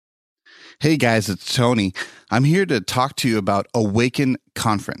Hey guys, it's Tony. I'm here to talk to you about Awaken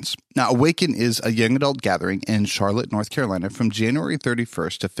Conference. Now, Awaken is a young adult gathering in Charlotte, North Carolina from January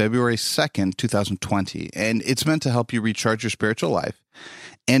 31st to February 2nd, 2020. And it's meant to help you recharge your spiritual life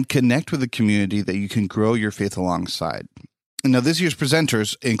and connect with a community that you can grow your faith alongside. Now, this year's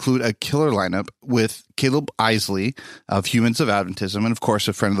presenters include a killer lineup with Caleb Isley of Humans of Adventism, and of course,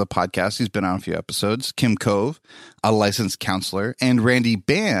 a friend of the podcast. He's been on a few episodes. Kim Cove, a licensed counselor, and Randy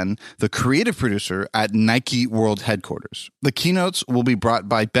Ban, the creative producer at Nike World Headquarters. The keynotes will be brought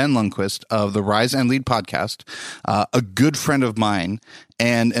by Ben Lundquist of the Rise and Lead podcast, a good friend of mine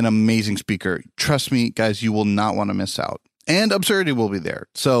and an amazing speaker. Trust me, guys, you will not want to miss out. And Absurdity will be there.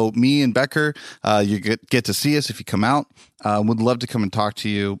 So me and Becker, you get to see us if you come out. Would love to come and talk to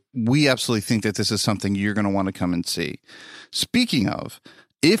you. We absolutely think that this is something you're going to want to come and see. Speaking of,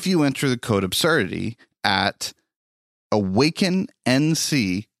 if you enter the code Absurdity at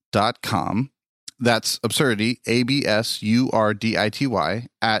awakennc.com, that's Absurdity, ABSURDITY,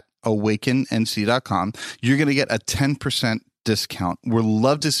 at awakennc.com, you're going to get a 10% discount. We'd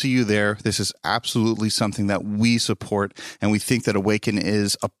love to see you there. This is absolutely something that we support, and we think that Awaken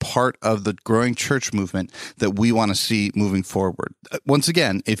is a part of the growing church movement that we want to see moving forward. Once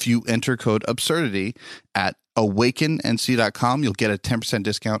again, if you enter code Absurdity at awakennc.com, you'll get a 10%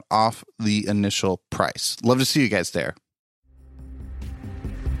 discount off the initial price. Love to see you guys there.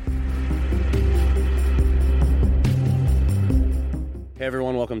 Hey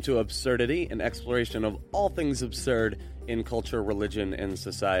everyone, welcome to Absurdity, an exploration of all things absurd in culture, religion, and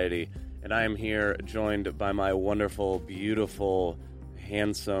society. And I am here joined by my wonderful, beautiful,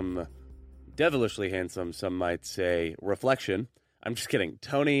 handsome, devilishly handsome, some might say, reflection. I'm just kidding.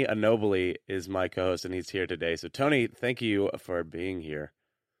 Tony Anobili is my co-host, and he's here today. So Tony, thank you for being here.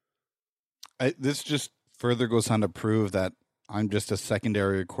 This just further goes on to prove that I'm just a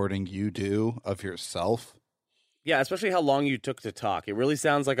secondary recording you do of yourself. Yeah, especially how long you took to talk. It really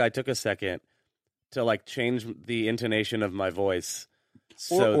sounds like I took a second to change the intonation of my voice.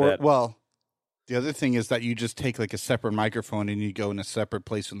 Well, the other thing is that you just take a separate microphone and you go in a separate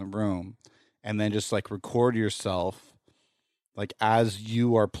place in the room and then just record yourself as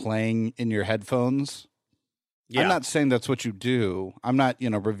you are playing in your headphones. Yeah. I'm not saying that's what you do. I'm not,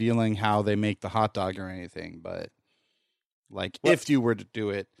 revealing how they make the hot dog or anything, but if you were to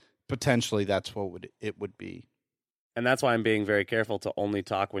do it, potentially that's what it would be. And that's why I'm being very careful to only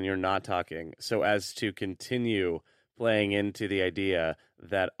talk when you're not talking, so as to continue playing into the idea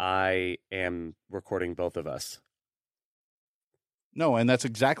that I am recording both of us. No, and that's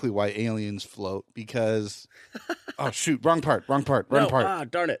exactly why aliens float, because... oh, shoot, wrong part. Part. Ah,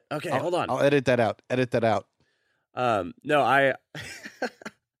 darn it. Okay, hold on. I'll edit that out. No, I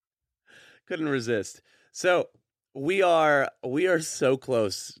couldn't resist. So we are so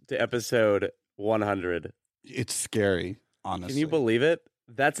close to episode 100. It's scary, honestly. Can you believe it?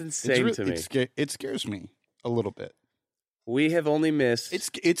 That's insane to me. It scares me a little bit. We have only missed...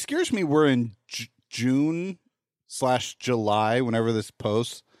 It scares me we're in June/July, whenever this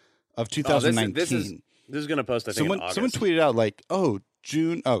posts, of 2019. This is going to post, I think, in August. Someone tweeted out,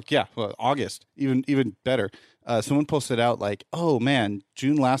 June... Oh, yeah, well, August. Even better. Someone posted out, oh, man,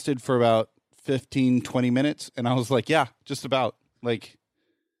 June lasted for about 15, 20 minutes. And I was like, yeah, just about.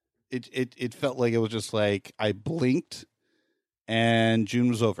 It felt like it was just I blinked and June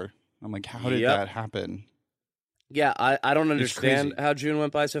was over. I'm like, how did that happen? Yeah, I don't understand how June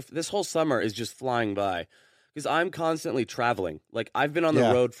went by. So this whole summer is just flying by because I'm constantly traveling. I've been on the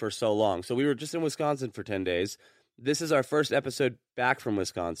road for so long. So we were just in Wisconsin for 10 days. This is our first episode back from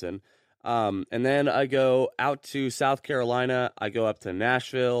Wisconsin. And then I go out to South Carolina. I go up to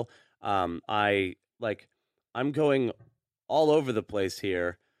Nashville. I'm going all over the place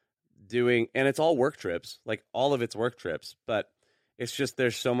here. And it's all work trips, all of it's work trips, but it's just,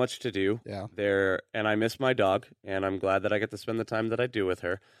 there's so much to do there. And I miss my dog, and I'm glad that I get to spend the time that I do with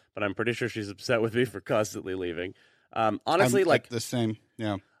her, but I'm pretty sure she's upset with me for constantly leaving. Honestly, the same.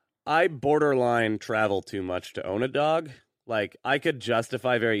 Yeah. I borderline travel too much to own a dog. I could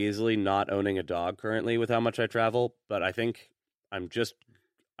justify very easily not owning a dog currently with how much I travel, but I think I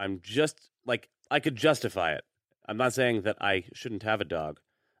could justify it. I'm not saying that I shouldn't have a dog.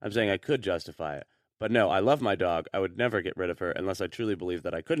 I'm saying I could justify it. But no, I love my dog. I would never get rid of her unless I truly believe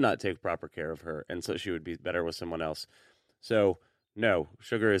that I could not take proper care of her, and so she would be better with someone else. So, no,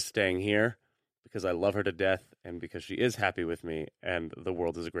 Sugar is staying here because I love her to death and because she is happy with me, and the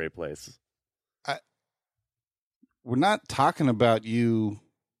world is a great place. We're not talking about you,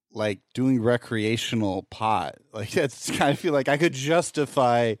 doing recreational pot. It's kind of feel like I could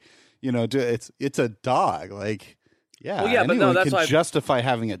justify, it's a dog. Yeah, Well, yeah, but no, anyone that's can why justify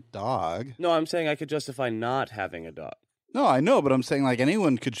having a dog. No, I'm saying I could justify not having a dog. No, I know, but I'm saying like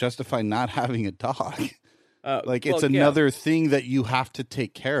anyone could justify not having a dog. Like it's well, yeah. another thing that you have to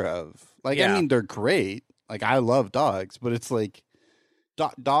take care of. Like I Yeah. mean, they're great. Like I love dogs, but it's like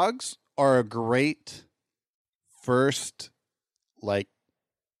dogs are a great first like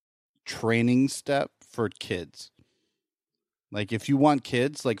training step for kids. Like if you want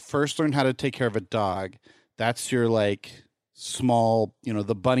kids, like first learn how to take care of a dog. That's your like small,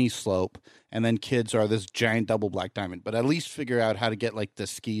 the bunny slope, and then kids are this giant double black diamond. But at least figure out how to get like the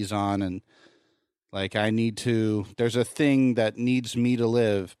skis on, and like there's a thing that needs me to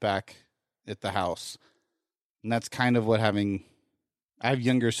live back at the house. And that's kind of what I have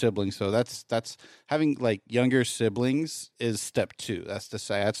younger siblings, so that's having like younger siblings is step 2.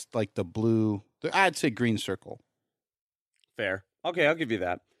 That's like the blue, I'd say green circle. Fair. Okay, I'll give you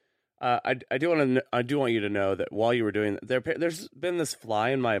that. I do want you to know that while you were doing that, there's been this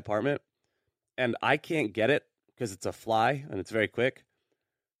fly in my apartment, and I can't get it because it's a fly and it's very quick.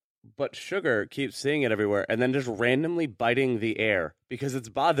 But Sugar keeps seeing it everywhere and then just randomly biting the air because it's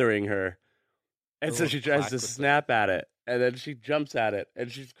bothering her. And so she tries to snap at it, and then she jumps at it,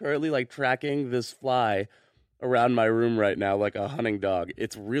 and she's currently like tracking this fly around my room right now like a hunting dog.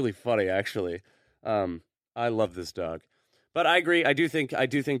 It's really funny, actually. I love this dog. But I agree. I do think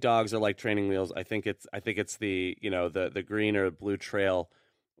dogs are like training wheels. I think it's the the green or blue trail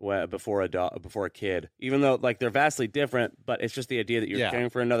before a kid. Even though like they're vastly different, but it's just the idea that you're caring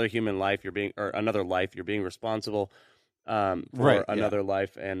for another human life. You're being responsible for another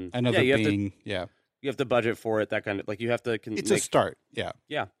life, and another being. You have to budget for it. That kind of like you have to. It's a start. Yeah.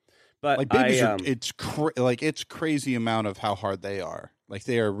 Yeah. But like babies it's crazy amount of how hard they are. Like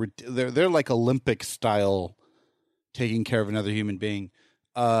they're like Olympic style taking care of another human being,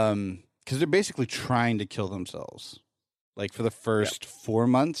 because they're basically trying to kill themselves. Like for the first 4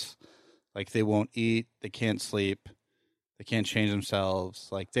 months, like they won't eat, they can't sleep, they can't change themselves.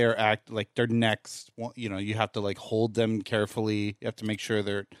 Like their necks. You have to like hold them carefully. You have to make sure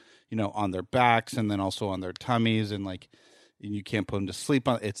they're on their backs and then also on their tummies, and like you can't put them to sleep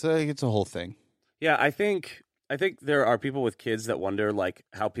on. It's a whole thing. Yeah, I think there are people with kids that wonder like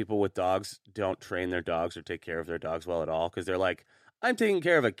how people with dogs don't train their dogs or take care of their dogs well at all, because they're like, I'm taking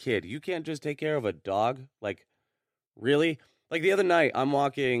care of a kid. You can't just take care of a dog. Like, really? Like the other night, I'm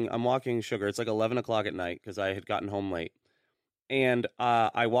walking Sugar. It's like 11 o'clock at night because I had gotten home late, and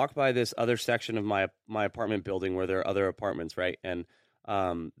I walk by this other section of my apartment building where there are other apartments, right? And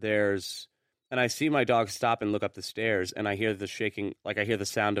and I see my dog stop and look up the stairs, and I hear the shaking, like I hear the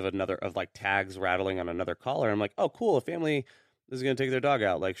sound of like tags rattling on another collar. I'm like, oh, cool, a family is going to take their dog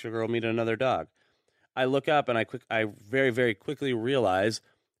out. Like Sugar will meet another dog. I look up and I very, very quickly realize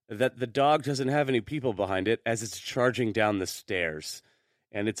that the dog doesn't have any people behind it as it's charging down the stairs.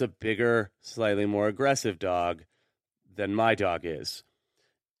 And it's a bigger, slightly more aggressive dog than my dog is.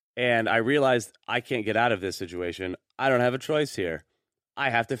 And I realized I can't get out of this situation. I don't have a choice here. I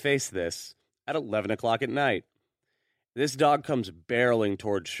have to face this at 11 o'clock at night. This dog comes barreling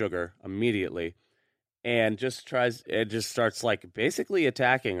towards Sugar immediately and just starts like basically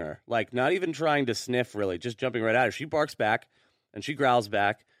attacking her. Like not even trying to sniff really, just jumping right at her. She barks back and she growls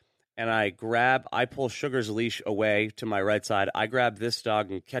back, and I pull Sugar's leash away to my right side. I grab this dog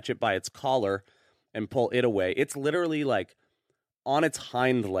and catch it by its collar and pull it away. It's literally like on its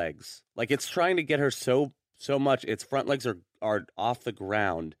hind legs. Like it's trying to get her so much its front legs are off the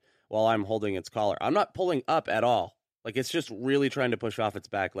ground while I'm holding its collar. I'm not pulling up at all. Like it's just really trying to push off its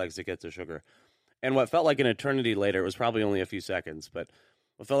back legs to get to Sugar. And what felt like an eternity later, it was probably only a few seconds, but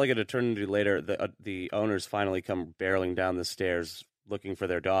what felt like an eternity later, the owners finally come barreling down the stairs looking for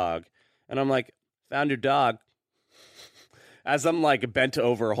their dog. And I'm like, found your dog. As I'm like bent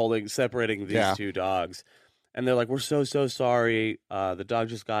over separating these two dogs. And they're like, we're so sorry. The dog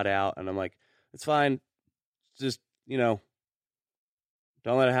just got out. And I'm like, it's fine. Just,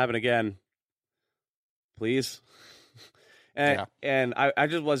 don't let it happen again. Please. And I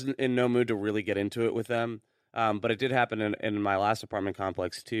just wasn't in no mood to really get into it with them. But it did happen in my last apartment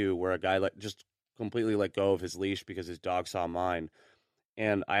complex too, where a guy just completely let go of his leash because his dog saw mine.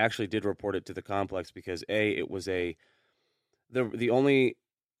 And I actually did report it to the complex because it was I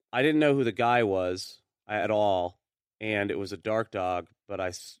didn't know who the guy was at all. And it was a dark dog,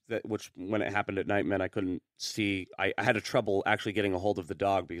 which when it happened at night meant I couldn't see. I had a trouble actually getting a hold of the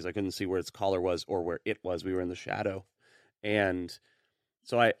dog because I couldn't see where its collar was or where it was. We were in the shadow. And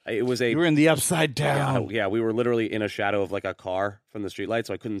so you were in the upside down. Yeah, we were literally in a shadow of like a car from the streetlight,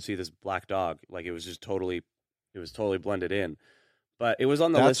 so I couldn't see this black dog. Like it was totally blended in. But it was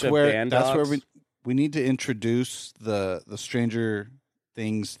on the list of banned dogs. We need to introduce the Stranger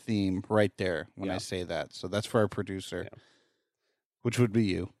Things theme right there when I say that. So that's for our producer, which would be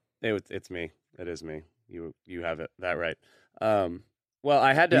you. It's me. It is me. You have that right. Well,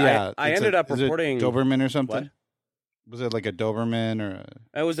 I had to. I ended up reporting Doberman or something. What? Was it like a Doberman or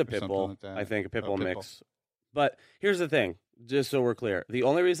it was a pit bull? Like I think a pit bull mix. But here's the thing, just so we're clear: the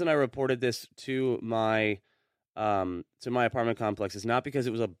only reason I reported this to my apartment complex is not because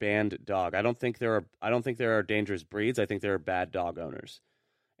it was a banned dog. I don't think there are dangerous breeds. I think there are bad dog owners.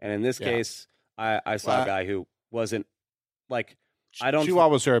 And in this case, I saw a guy who wasn't like.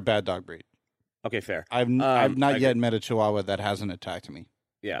 Chihuahuas are a bad dog breed. Okay, fair. I've not yet met a Chihuahua that hasn't attacked me.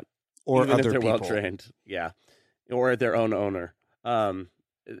 Yeah, or even other if they're people. well trained. Yeah, or their own owner.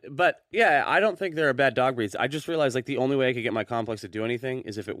 But yeah, I don't think there are bad dog breeds. I just realized like the only way I could get my complex to do anything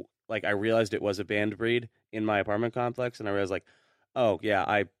is if it like I realized it was a banned breed in my apartment complex, and I realized like, oh yeah,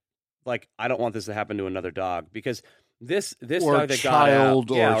 I don't want this to happen to another dog because this dog that got out,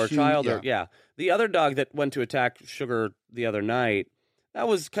 the other dog that went to attack Sugar the other night, that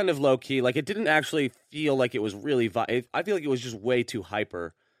was kind of low key. Like it didn't actually feel like it was really. I feel like it was just way too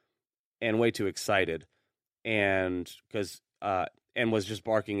hyper and way too excited, and because and was just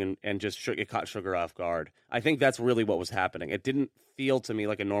barking and just it caught Sugar off guard. I think that's really what was happening. It didn't feel to me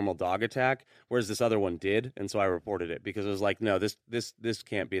like a normal dog attack, whereas this other one did, and so I reported it because it was like, no, this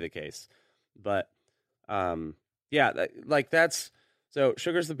can't be the case. But that's so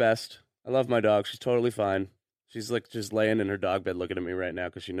Sugar's the best. I love my dog. She's totally fine. She's like just laying in her dog bed looking at me right now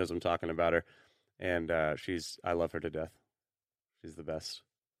because she knows I'm talking about her, and I love her to death. She's the best.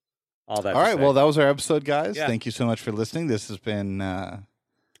 All right. Well, that was our episode, guys. Yeah. Thank you so much for listening. This has been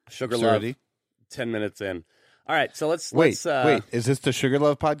Sugar Love. 10 minutes in. All right. So wait. Is this the Sugar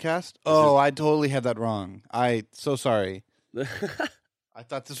Love podcast? I totally had that wrong. So sorry. I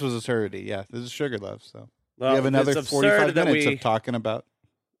thought this was absurdity. Yeah, this is Sugar Love. So we have another 45 minutes of talking about.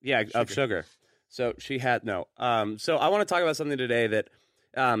 Yeah, sugar. Of sugar. So she had no. So I want to talk about something today that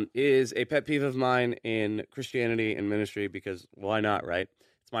is a pet peeve of mine in Christianity and ministry because why not, right?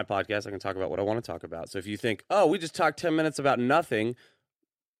 It's my podcast. I can talk about what I want to talk about. So if you think, we just talked 10 minutes about nothing,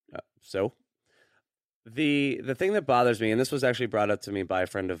 so the thing that bothers me, and this was actually brought up to me by a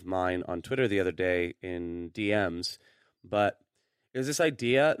friend of mine on Twitter the other day in DMs, but is this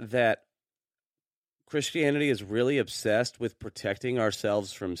idea that Christianity is really obsessed with protecting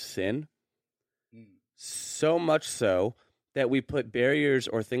ourselves from sin. So much so that we put barriers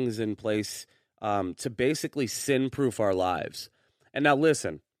or things in place to basically sin-proof our lives. And now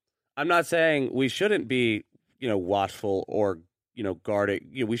listen, I'm not saying we shouldn't be, watchful or,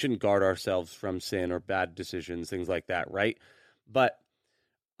 guarding. We shouldn't guard ourselves from sin or bad decisions, things like that, right? But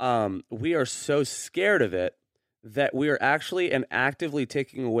we are so scared of it that we are actually and actively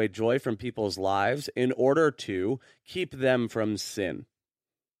taking away joy from people's lives in order to keep them from sin.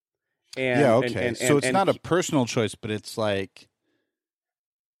 And, so it's not a personal choice, but it's like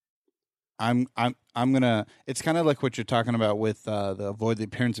I'm gonna. It's kind of like what you're talking about with the avoid the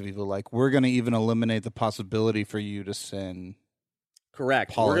appearance of evil. Like we're gonna even eliminate the possibility for you to sin.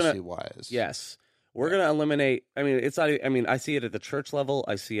 Correct. Policy wise, yes, we're gonna eliminate. I mean, it's not. I mean, I see it at the church level.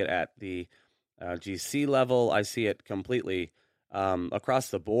 I see it at the GC level. I see it completely across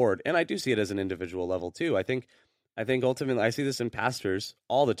the board, and I do see it as an individual level too. I think ultimately I see this in pastors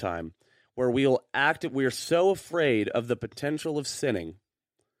all the time, where we're so afraid of the potential of sinning,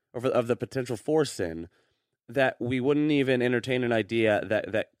 or of the potential for sin, that we wouldn't even entertain an idea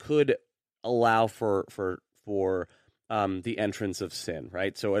that could allow for the entrance of sin,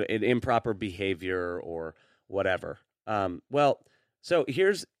 right? So an improper behavior or whatever. So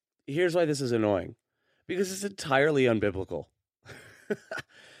here's why this is annoying, because it's entirely unbiblical.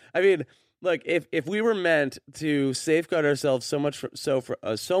 I mean, look, if we were meant to safeguard ourselves so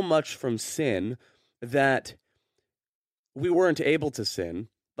much from sin that we weren't able to sin,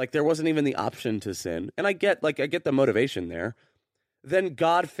 like there wasn't even the option to sin, and I get the motivation there, then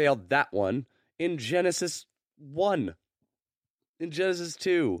God failed that one in Genesis 1, in Genesis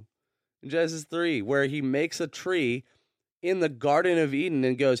 2, in Genesis 3, where he makes a tree in the Garden of Eden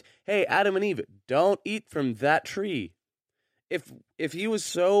and goes, "Hey, Adam and Eve, don't eat from that tree." If he was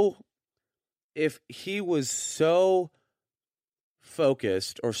so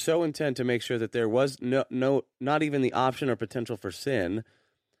focused or so intent to make sure that there was not even the option or potential for sin,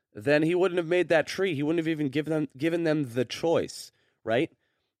 then he wouldn't have made that tree. He wouldn't have even given them the choice, right?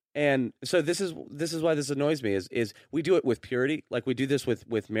 And so this is why this annoys me is we do it with purity, like we do this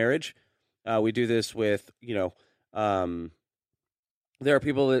with marriage. We do this with there are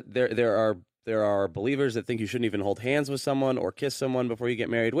people that there are believers that think you shouldn't even hold hands with someone or kiss someone before you get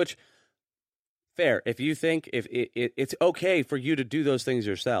married, which fair. If you think it's okay for you to do those things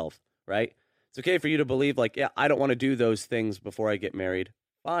yourself, right? It's okay for you to believe like, yeah, I don't want to do those things before I get married.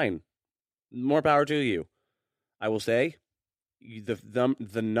 Fine. More power to you. I will say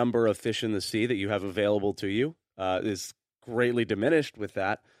the number of fish in the sea that you have available to you is greatly diminished with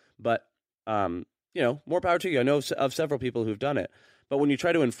that. But, more power to you. I know of several people who've done it. But when you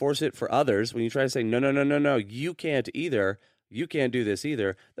try to enforce it for others, when you try to say, no, you can't either, you can't do this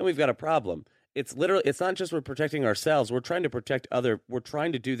either, then we've got a problem. It's not just we're protecting ourselves. We're trying to we're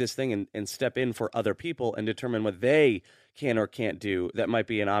trying to do this thing and step in for other people and determine what they can or can't do that might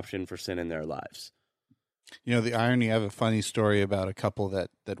be an option for sin in their lives. You know, the irony, I have a funny story about a couple that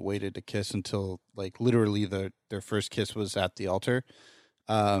waited to kiss until like literally their first kiss was at the altar.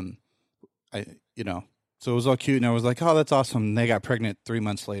 So it was all cute and I was like, oh, that's awesome. And they got pregnant 3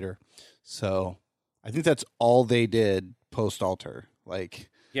 months later. So I think that's all they did post altar. Like,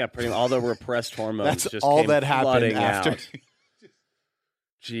 yeah, pretty all the repressed hormones. That's just all came that happened after. Out.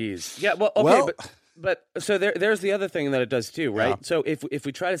 Jeez. Yeah. Well, okay, but so there's the other thing that it does too, right? Yeah. So if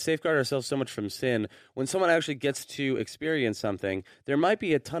we try to safeguard ourselves so much from sin, when someone actually gets to experience something, there might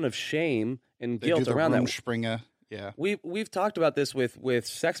be a ton of shame and guilt around that. Springer. Yeah. We've talked about this with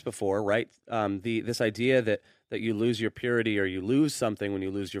sex before, right? This idea that you lose your purity or you lose something when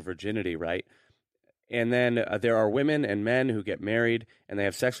you lose your virginity, right? And then there are women and men who get married and they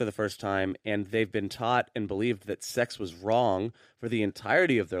have sex for the first time and they've been taught and believed that sex was wrong for the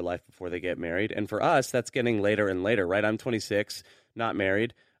entirety of their life before they get married. And for us, that's getting later and later, right? I'm 26, not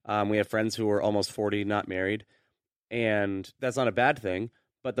married. We have friends who are almost 40, not married. And that's not a bad thing.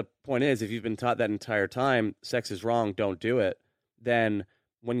 But the point is, if you've been taught that entire time, sex is wrong, don't do it, then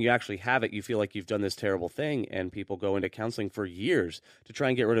when you actually have it, you feel like you've done this terrible thing, and people go into counseling for years to try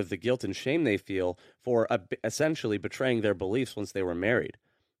and get rid of the guilt and shame they feel for essentially betraying their beliefs once they were married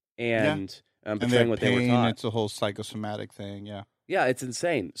and betraying what they were taught. It's a whole psychosomatic thing, yeah. Yeah, it's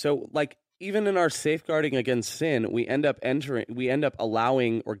insane. So, like, even in our safeguarding against sin, we end up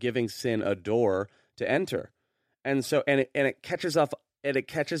allowing or giving sin a door to enter, and so it catches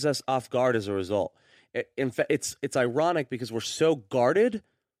us off guard as a result. In fact, it's ironic because we're so guarded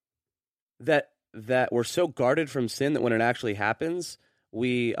that we're so guarded from sin that when it actually happens,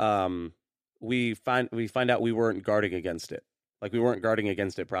 we find out we weren't guarding against it, like we weren't guarding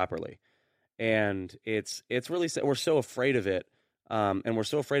against it properly, and it's really we're so afraid of it, and we're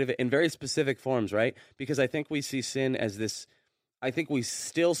so afraid of it in very specific forms, right? Because I think we see sin as this. I think we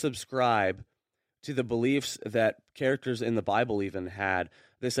still subscribe to the beliefs that characters in the Bible even had.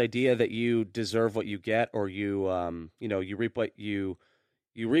 This idea that you deserve what you get, or you reap what you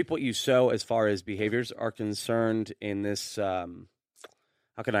reap what you sow as far as behaviors are concerned. In this, how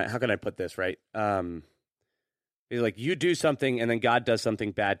can I put this right? Like you do something and then God does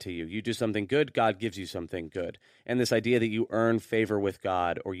something bad to you. You do something good, God gives you something good. And this idea that you earn favor with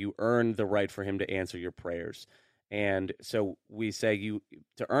God, or you earn the right for Him to answer your prayers. And so we say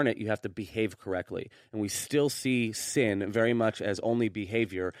to earn it, you have to behave correctly. And we still see sin very much as only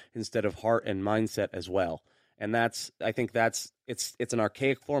behavior instead of heart and mindset as well. And I think it's an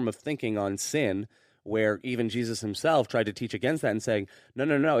archaic form of thinking on sin, where even Jesus himself tried to teach against that and saying,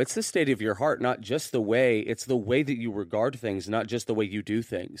 no, it's the state of your heart, not just it's the way that you regard things, not just the way you do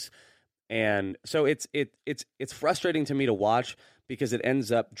things. And so it's frustrating to me to watch, because it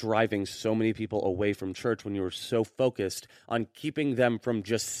ends up driving so many people away from church when you were so focused on keeping them from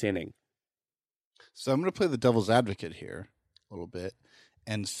just sinning. So I'm going to play the devil's advocate here a little bit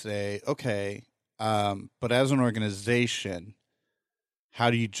and say, okay, but as an organization,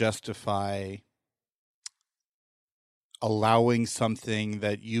 how do you justify allowing something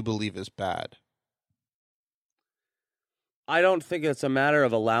that you believe is bad? I don't think it's a matter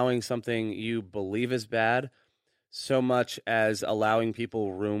of allowing something you believe is bad so much as allowing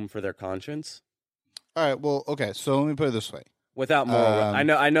people room for their conscience. All right. Well, okay. So let me put it this way. Without moral, I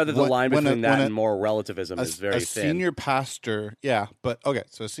know that the line between that and moral relativism is very thin. A senior pastor, yeah, but okay.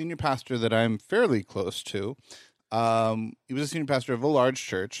 So a senior pastor that I'm fairly close to, he was a senior pastor of a large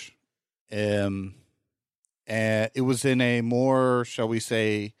church, and it was in a more, shall we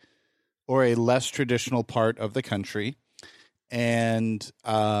say, or a less traditional part of the country, and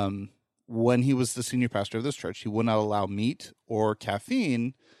when he was the senior pastor of this church, he would not allow meat or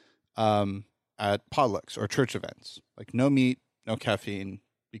caffeine at potlucks or church events. Like no meat, no caffeine,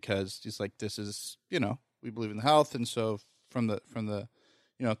 because he's like, this is, we believe in the health, and so from the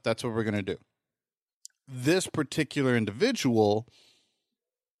that's what we're going to do. This particular individual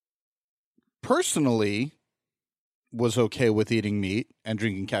personally was okay with eating meat and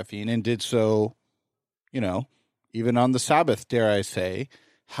drinking caffeine, and did so, even on the Sabbath, dare I say.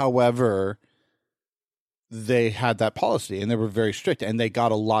 However, they had that policy and they were very strict and they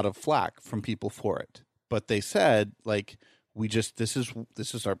got a lot of flack from people for it. But they said, like, this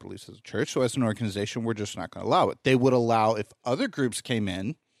is our beliefs as a church. So as an organization, we're just not going to allow it. They would allow if other groups came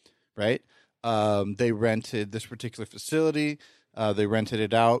in, right? They rented this particular facility. They rented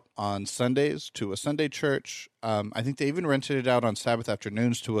it out on Sundays to a Sunday church. I think they even rented it out on Sabbath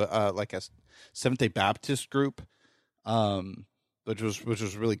afternoons to a Seventh-day Baptist group, which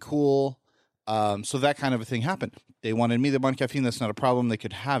was really cool. So that kind of a thing happened. They wanted me. They wanted caffeine. That's not a problem. They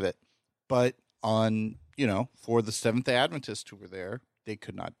could have it. But for the Seventh-day Adventists who were there, they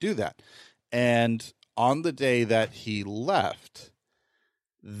could not do that. And on the day that he left,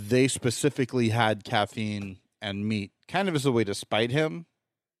 they specifically had caffeine and meat, kind of as a way to spite him.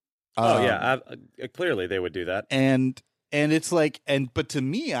 Clearly they would do that. And it's like, but to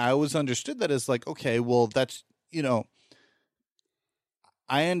me, I always understood that as like, okay, well, that's,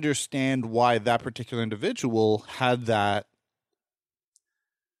 I understand why that particular individual had that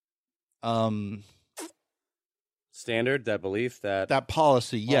standard, that belief, that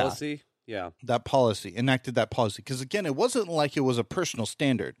policy, that policy, enacted that policy. Because again, it wasn't like it was a personal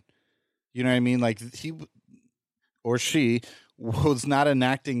standard. You know what I mean? Like he or she was not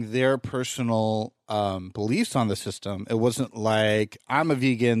enacting their personal beliefs on the system. It wasn't like, I'm a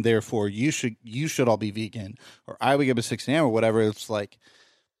vegan, therefore you should all be vegan, or I wake up at 6 a.m. or whatever. It's like,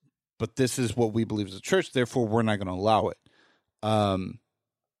 but this is what we believe as a church, therefore we're not going to allow it. And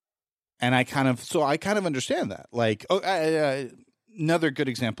I kind of understand that. Like, another good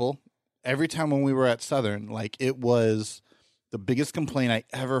example, every time when we were at Southern, like, it was the biggest complaint I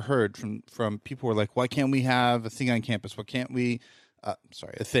ever heard from people were like, why can't we have a thing on campus? Why can't we,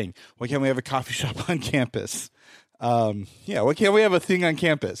 why can't we have a coffee shop on campus? Why can't we have a thing on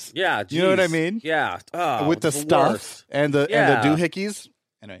campus? Yeah. Geez. You know what I mean? Yeah. Oh, with the stuff and the doohickeys.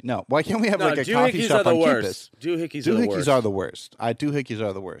 Anyway, no. Why can't we have like a coffee shop on campus? Doohickeys are the worst. Doohickeys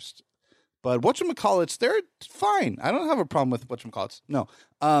are the worst. But whatchamacallits, they're fine. I don't have a problem with whatchamacallits. No.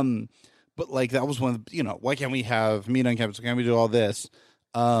 But like that was one of the, why can't we have meat on campus? Why can't we do all this?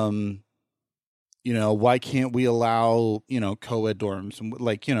 Why can't we allow, co-ed dorms? And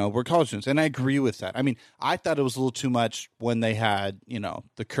like, we're college students. And I agree with that. I mean, I thought it was a little too much when they had,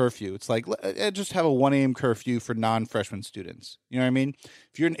 the curfew. It's like, just have a 1 a.m. curfew for non-freshman students. You know what I mean?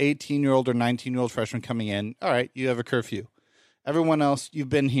 If you're an 18-year-old or 19-year-old freshman coming in, all right, you have a curfew. Everyone else, you've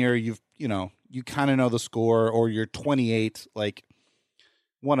been here, you kind of know the score, or you're 28, like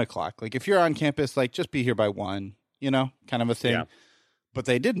 1 o'clock. Like if you're on campus, like just be here by 1, kind of a thing. Yeah. But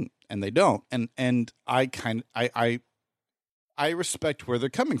they didn't, and they don't. And I respect where they're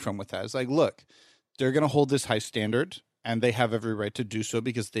coming from with that. It's like, look, they're going to hold this high standard, and they have every right to do so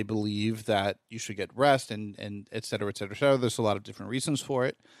because they believe that you should get rest and et cetera, et cetera, et cetera. There's a lot of different reasons for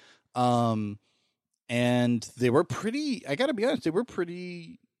it. And they were pretty, I got to be honest, they were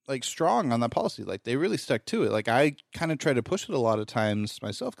pretty like strong on that policy. Like they really stuck to it. Like I kind of tried to push it a lot of times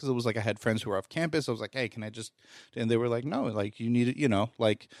myself because it was like I had friends who were off campus. I was like, hey, can I just, and they were like, no, like you need it,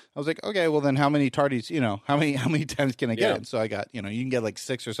 like I was like, okay, well then how many tardies, how many times can I get it? So I got, you can get like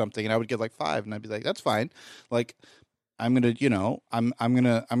 6 or something, and I would get like 5, and I'd be like, that's fine. Like I'm going to, I'm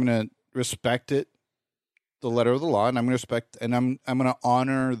going to respect it, the letter of the law, and I'm going to respect, and I'm going to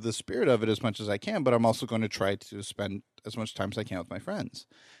honor the spirit of it as much as I can, but I'm also going to try to spend as much time as I can with my friends.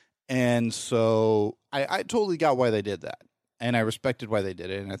 And so I totally got why they did that, and I respected why they did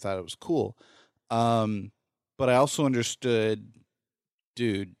it, and I thought it was cool. But I also understood,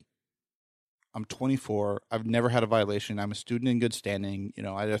 dude, I'm 24. I've never had a violation. I'm a student in good standing.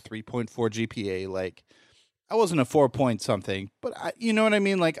 I had a 3.4 GPA. Like, I wasn't a 4 point something, but you know what I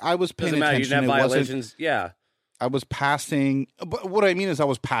mean? Like, I was paying attention. You didn't have violations. Yeah. I was passing. But what I mean is I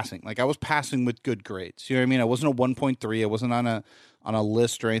was passing. Like, I was passing with good grades. You know what I mean? I wasn't a 1.3. I wasn't on a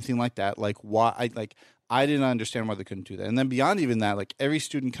list or anything like that. Like, why? I didn't understand why they couldn't do that. And then beyond even that, like, every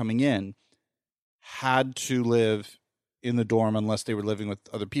student coming in had to live in the dorm unless they were living with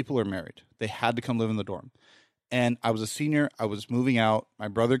other people or married. They had to come live in the dorm. And I was a senior. I was moving out. My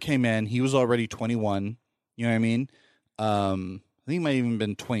brother came in. He was already 21. You know what I mean? I think he might have even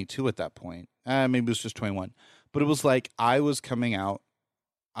been 22 at that point. Maybe it was just 21. But it was like I was coming out.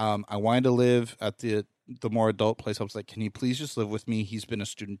 I wanted to live at the more adult place. I was like, can you please just live with me? He's been a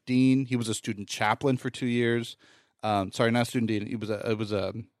student dean. He was a student chaplain for 2 years. Sorry, not student dean. It was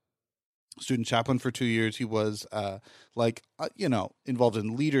a student chaplain for 2 years. He was involved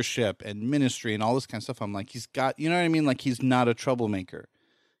in leadership and ministry and all this kind of stuff. I'm like, he's got, you know what I mean? Like, he's not a troublemaker.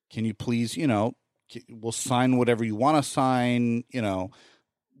 Can you please, we'll sign whatever you want to sign,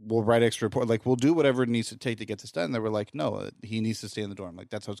 we'll write extra report. Like, we'll do whatever it needs to take to get this done. And they were like, no, he needs to stay in the dorm. Like,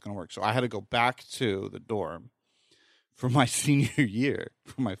 that's how it's going to work. So I had to go back to the dorm for my senior year,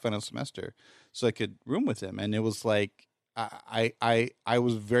 for my final semester, so I could room with him. And it was like, I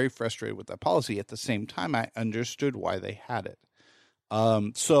was very frustrated with that policy. At the same time, I understood why they had it.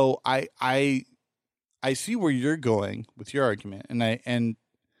 So I see where you're going with your argument, and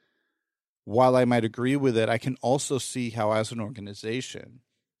while I might agree with it, I can also see how, as an organization,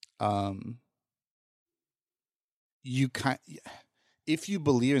 if you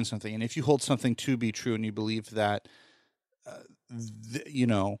believe in something, and if you hold something to be true, and you believe that,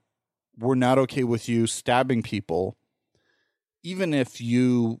 we're not okay with you stabbing people, even if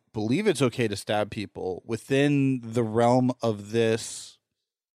you believe it's okay to stab people within the realm of this,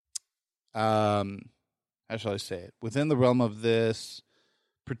 how shall I say it? Within the realm of this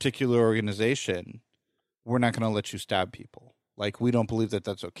particular organization, we're not going to let you stab people. Like, we don't believe that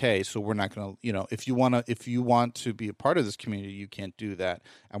that's okay. So we're not going to, if you want to be a part of this community, you can't do that.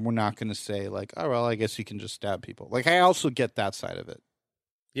 And we're not going to say like, oh, well, I guess you can just stab people. Like, I also get that side of it.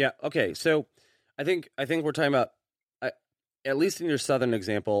 Yeah. Okay. So I think we're talking about, at least in your Southern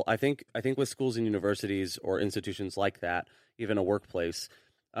example, I think with schools and universities or institutions like that, even a workplace,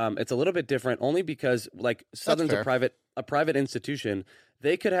 it's a little bit different only because, like, Southern's a private institution.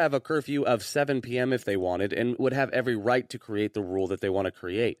 They could have a curfew of 7 p.m. if they wanted, and would have every right to create the rule that they want to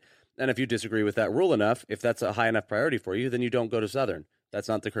create. And if you disagree with that rule enough, if that's a high enough priority for you, then you don't go to Southern. That's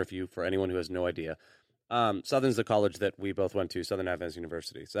not the curfew, for anyone who has no idea. Southern's the college that we both went to, Southern Adventist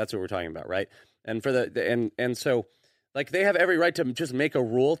University. So that's what we're talking about, right? And for and so, like, they have every right to just make a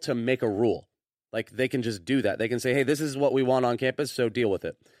rule to make a rule. Like, they can just do that. They can say, hey, this is what we want on campus, so deal with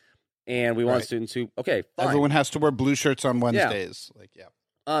it. And we want students who, okay, fine. Everyone has to wear blue shirts on Wednesdays. Yeah. Like,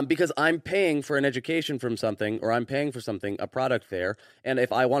 yeah. Because I'm paying for an education from something, or I'm paying for something, a product there. And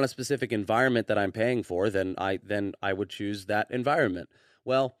if I want a specific environment that I'm paying for, then I would choose that environment.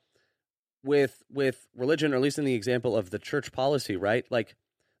 Well, with religion, or at least in the example of the church policy, right? Like,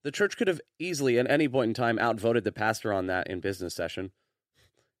 the church could have easily, at any point in time, outvoted the pastor on that in business session.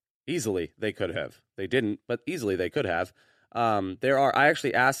 Easily, they could have. They didn't, but easily they could have. I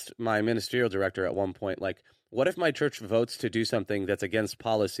actually asked my ministerial director at one point, like, what if my church votes to do something that's against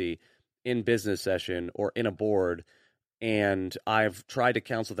policy in business session or in a board, and I've tried to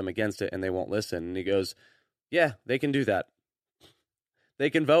counsel them against it and they won't listen? And he goes, yeah, they can do that. They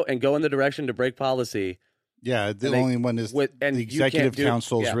can vote and go in the direction to break policy. Yeah, the only one is the executive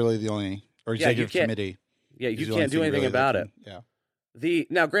council is really the only, or executive committee. Yeah, you can't do anything about it. Yeah.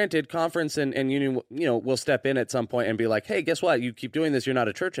 Now, granted, conference and union, will step in at some point and be like, hey, guess what? You keep doing this, you're not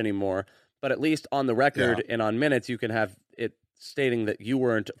a church anymore. But at least on the record and on minutes, you can have it stating that you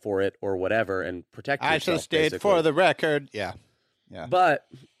weren't for it or whatever, and protect yourself. I shall state for the record. Yeah. But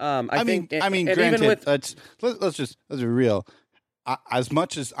I mean, granted, even with, let's be real. As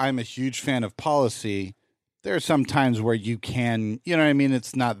much as I'm a huge fan of policy, there are some times where you can,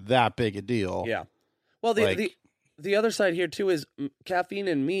 it's not that big a deal. Yeah. Well, the other side here too is caffeine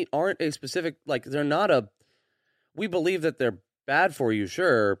and meat aren't a specific, like, they're not we believe that they're bad for you,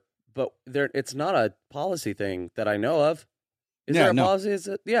 sure, but it's not a policy thing that I know of. Is there a policy? Is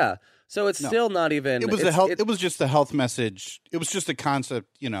it? Yeah. So it's still not even. It was it was just the health message. It was just a concept,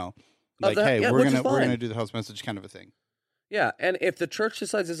 like, hey, we're gonna do the health message kind of a thing. Yeah, and if the church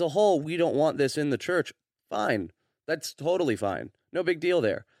decides as a whole we don't want this in the church, fine. That's totally fine. No big deal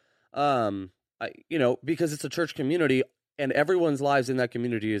there. Because it's a church community and everyone's lives in that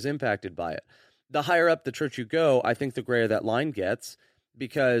community is impacted by it. The higher up the church you go, I think the grayer that line gets,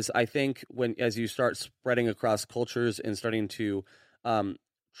 because I think as you start spreading across cultures and starting to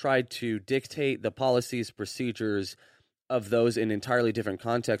try to dictate the policies, procedures of those in entirely different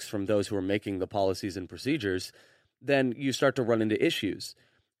contexts from those who are making the policies and procedures, then you start to run into issues.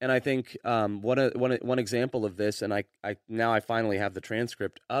 And I think one example of this, and I finally have the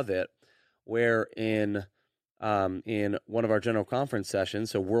transcript of it, where in one of our general conference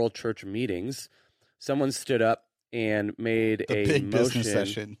sessions, so World Church meetings, someone stood up and made a big motion. Business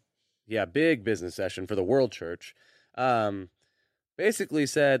session. Yeah, big business session for the World Church. Basically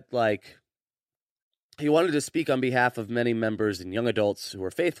said, like, he wanted to speak on behalf of many members and young adults who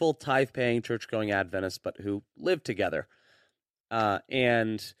are faithful, tithe-paying, church-going Adventists, but who live together.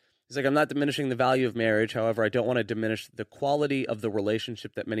 And he's like, I'm not diminishing the value of marriage. However, I don't want to diminish the quality of the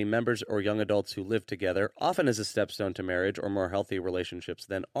relationship that many members or young adults who live together, often as a stepstone to marriage or more healthy relationships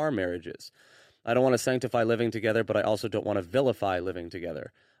than our marriages. I don't want to sanctify living together, but I also don't want to vilify living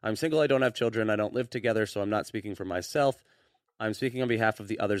together. I'm single, I don't have children, I don't live together, so I'm not speaking for myself. I'm speaking on behalf of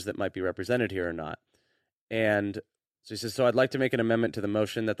the others that might be represented here or not. And So he says, so I'd like to make an amendment to the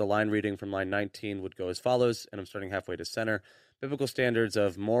motion that the line reading from line 19 would go as follows, and I'm starting halfway to center. Biblical standards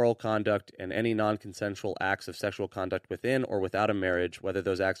of moral conduct and any non-consensual acts of sexual conduct within or without a marriage, whether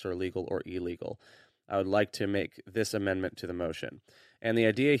those acts are legal or illegal. I would like to make this amendment to the motion. And the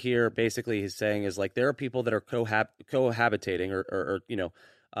idea here, basically, he's saying is like there are people that are cohabitating, or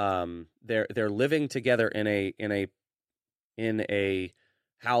they're living together in a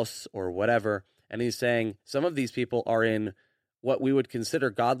house or whatever. And he's saying some of these people are in what we would consider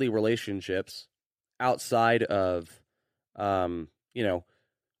godly relationships outside of,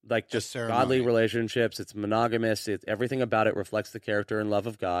 like just godly relationships. It's monogamous. Everything about it reflects the character and love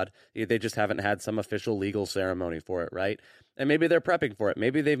of God. They just haven't had some official legal ceremony for it, right? And maybe they're prepping for it.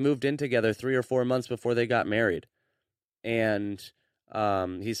 Maybe they've moved in together 3 or 4 months before they got married. And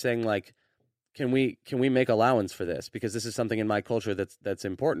he's saying, like, can we make allowance for this? Because this is something in my culture that's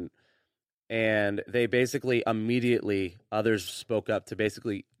important. And they basically immediately, others spoke up to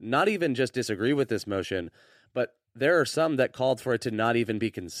basically not even just disagree with this motion, but there are some that called for it to not even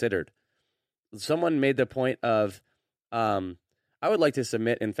be considered. Someone made the point of, I would like to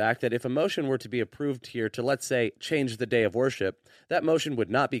submit, in fact, that if a motion were to be approved here to, let's say, change the day of worship, that motion would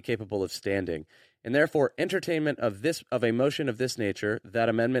not be capable of standing. And therefore, entertainment of a motion of this nature, that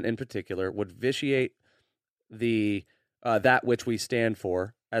amendment in particular, would vitiate the that which we stand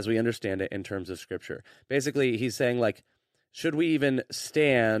for, as we understand it in terms of Scripture. Basically, he's saying, like, should we even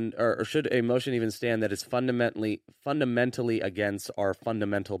stand, or should a motion even stand that is fundamentally against our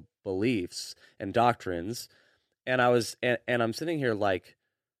fundamental beliefs and doctrines? And I'm sitting here like,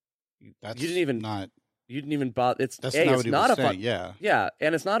 you didn't even bother. It's not what he was saying. Yeah,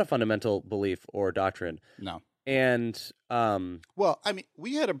 and it's not a fundamental belief or doctrine. No. And well, I mean,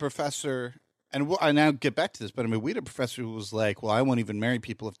 we had a professor, and I now get back to this, but I mean, we had a professor who was like, "Well, I won't even marry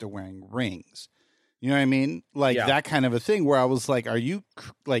people if they're wearing rings." You know what I mean? Like that kind of a thing where I was like, are you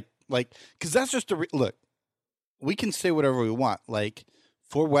like, because that's just look, we can say whatever we want. Like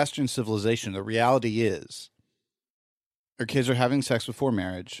for Western civilization, the reality is our kids are having sex before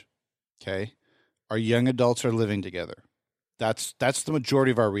marriage. Okay. Our young adults are living together. That's the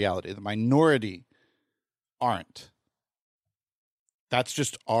majority of our reality. The minority aren't. That's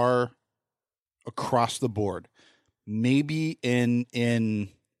just our across the board. Maybe in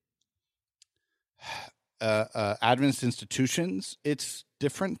Adventist institutions, it's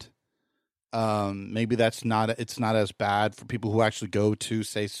different. Maybe it's not as bad for people who actually go to,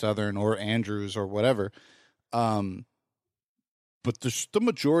 say, Southern or Andrews or whatever. But the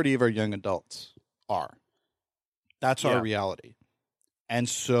majority of our young adults are. That's our reality. And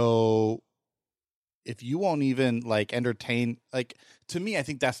so if you won't even like entertain, like, to me, I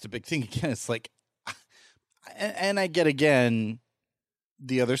think that's the big thing. Again, it's like, and I get again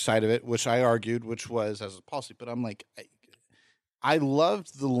the other side of it, which I argued, which was as a policy, but I'm like, I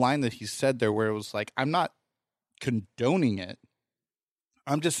loved the line that he said there where it was like, I'm not condoning it.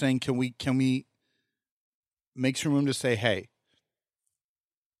 I'm just saying, can we make some room to say, hey,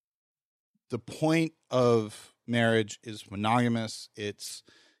 the point of marriage is monogamous, it's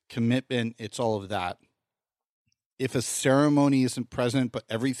commitment, it's all of that. If a ceremony isn't present, but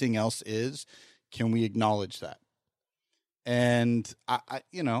everything else is, can we acknowledge that? And I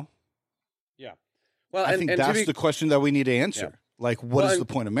yeah. Well, I think that's the question that we need to answer. Yeah. Like, what is the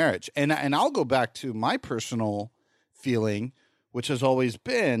point of marriage? And I'll go back to my personal feeling, which has always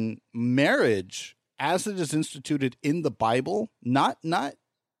been marriage as it is instituted in the Bible, not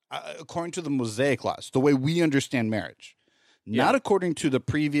according to the Mosaic laws, the way we understand marriage, not according to the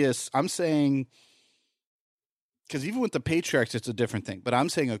previous. I'm saying, because even with the patriarchs, it's a different thing. But I'm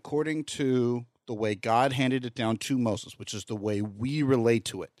saying according to the way God handed it down to Moses, which is the way we relate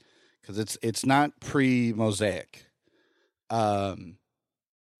to it, because it's not pre-Mosaic. That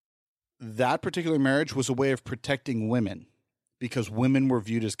particular marriage was a way of protecting women because women were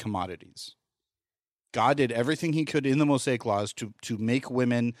viewed as commodities. God did everything he could in the Mosaic laws to make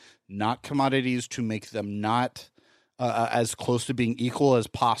women not commodities, to make them not as close to being equal as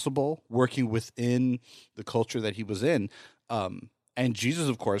possible, working within the culture that he was in. And Jesus,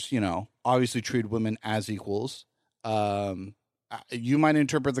 of course, obviously treated women as equals. You might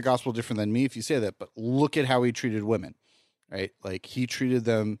interpret the gospel different than me if you say that, but look at how he treated women, right? Like he treated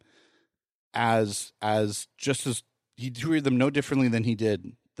them as he treated them no differently than he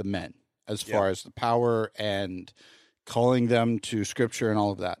did the men, as far as the power and calling them to scripture and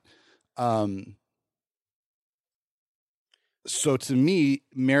all of that. So to me,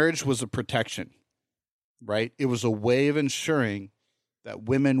 marriage was a protection, right? It was a way of ensuring that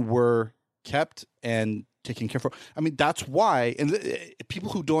women were kept and taken care of. I mean, that's why, and people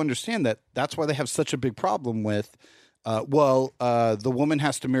who don't understand that, that's why they have such a big problem with The woman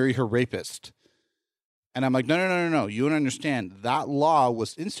has to marry her rapist. And I'm like, no. You don't understand. That law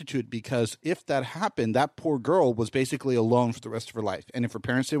was instituted because if that happened, that poor girl was basically alone for the rest of her life. And if her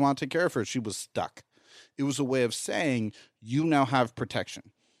parents didn't want to take care of her, she was stuck. It was a way of saying you now have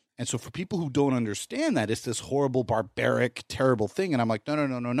protection. And so for people who don't understand that, it's this horrible, barbaric, terrible thing. And I'm like,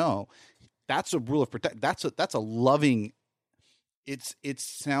 no. That's a rule of protection. That's a loving. It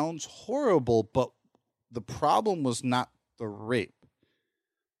sounds horrible, but the problem was not the rape.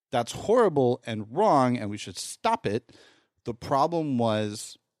 That's horrible and wrong, and we should stop it. The problem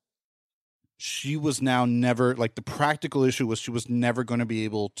was she was now never, like the practical issue was she was never going to be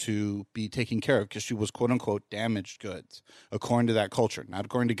able to be taken care of because she was quote unquote damaged goods according to that culture, not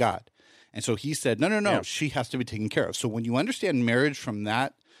according to God. And so he said, no, she has to be taken care of. So when you understand marriage from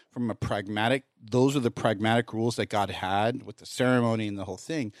a pragmatic, those are the pragmatic rules that God had with the ceremony and the whole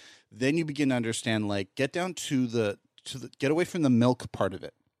thing, then you begin to understand, like, get down to get away from the milk part of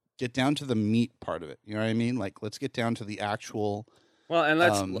it. Get down to the meat part of it. You know what I mean? Like, let's get down to the actual. Well, and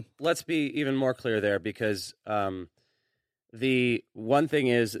let's be even more clear there, because the one thing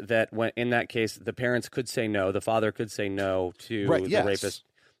is that when in that case the parents could say no, the father could say no to the rapist.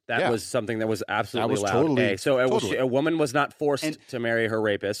 That was something that was absolutely allowed. Totally, so a woman was not forced to marry her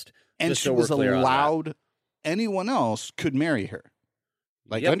rapist, and she was allowed. Anyone else could marry her.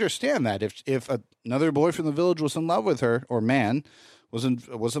 Like, understand that if another boy from the village was in love with her, or man was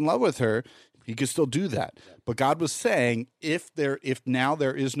in love with her, he could still do that. But God was saying, if now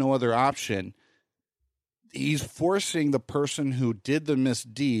there is no other option, he's forcing the person who did the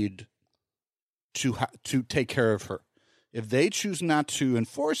misdeed to take care of her. If they choose not to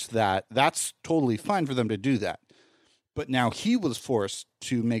enforce that, that's totally fine for them to do that. But now he was forced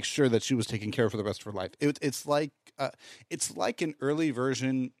to make sure that she was taken care of for the rest of her life. It's like an early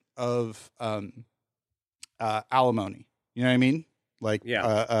version of alimony. You know what I mean? Like,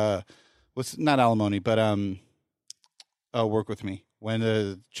 what's not alimony, but work with me. When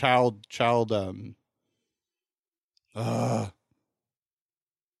a child, when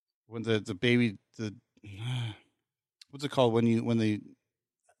the baby, what's it called when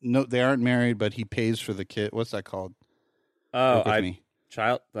they aren't married, but he pays for the kid. What's that called? Oh,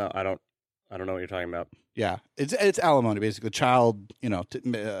 child. No, I don't know what you're talking about. Yeah, it's alimony, basically. Child,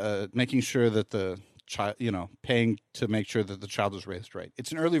 making sure that the child, paying to make sure that the child is raised right.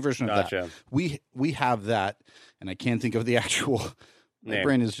 It's an early version of that. We have that, and I can't think of the actual. My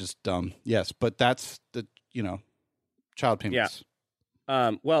brain is just dumb. Yes, but that's the child payments.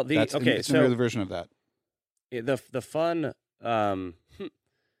 Yeah. It's an early version of that. The fun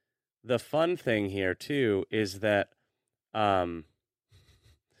the fun thing here too is that the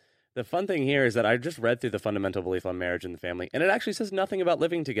fun thing here is that I just read through the fundamental belief on marriage and the family, and it actually says nothing about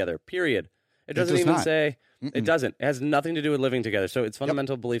living together. Period. It doesn't even say. It doesn't. It has nothing to do with living together. So it's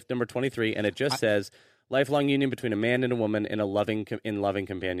fundamental belief number 23, and it just says lifelong union between a man and a woman in loving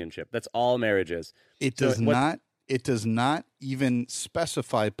companionship. That's all marriage is. It does not even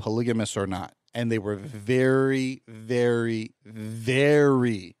specify polygamous or not. And they were very, very,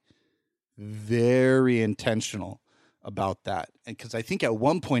 very, very intentional about that. And because I think at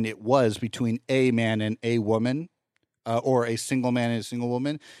one point it was between a man and a woman, or a single man and a single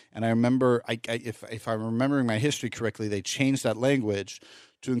woman. And I remember, if I'm remembering my history correctly, they changed that language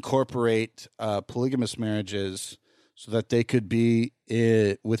to incorporate polygamous marriages so that they could be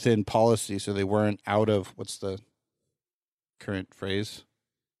within policy, so they weren't out of, what's the current phrase?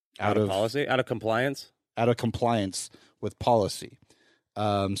 Out of policy? Out of compliance? Out of compliance with policy.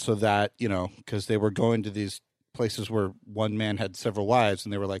 So that, because they were going to these places where one man had several wives,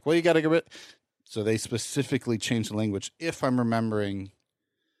 and they were like, well, you got to get rid. So they specifically changed the language. If I'm remembering,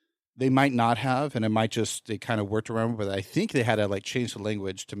 they might not have, and it might just, they kind of worked around, but I think they had to change the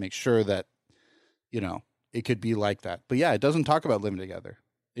language to make sure that, it could be like that. But yeah, it doesn't talk about living together.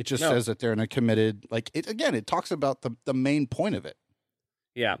 It just says that they're in a committed, it talks about the main point of it.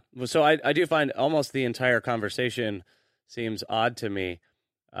 Yeah. So I do find almost the entire conversation seems odd to me.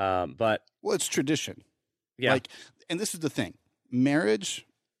 But it's tradition. Yeah. And this is the thing. Marriage,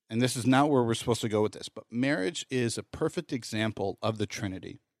 and this is not where we're supposed to go with this, but marriage is a perfect example of the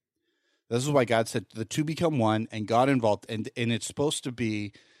Trinity. This is why God said the two become one, and God involved, and it's supposed to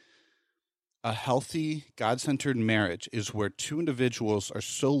be a healthy, God-centered marriage is where two individuals are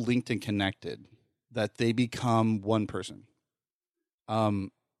so linked and connected that they become one person. My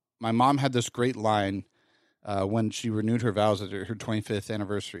mom had this great line when she renewed her vows at her 25th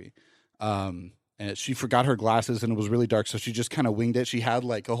anniversary. And she forgot her glasses, and it was really dark, so she just kind of winged it. She had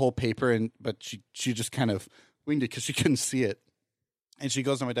a whole paper, but she just kind of winged it because she couldn't see it. And she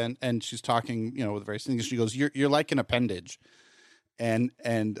goes to my dad, and she's talking, with various things. She goes, "You're like an appendage," and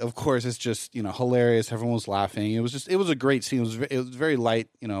of course it's just hilarious. Everyone was laughing. It was a great scene. It was very light.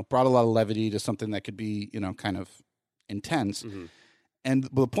 Brought a lot of levity to something that could be kind of intense. Mm-hmm. And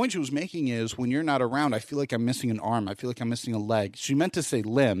the point she was making is, when you're not around, I feel like I'm missing an arm. I feel like I'm missing a leg. She meant to say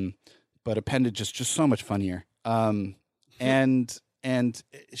limb, but appendage is just so much funnier. And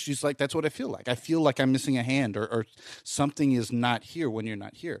she's like, that's what I feel like. I feel like I'm missing a hand, or something is not here when you're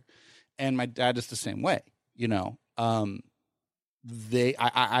not here. And my dad is the same way,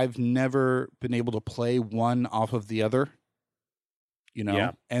 I've never been able to play one off of the other,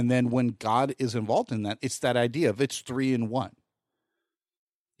 Yeah. And then when God is involved in that, it's that idea of it's 3 in 1.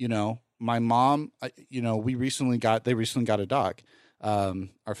 My mom, they recently got a dog.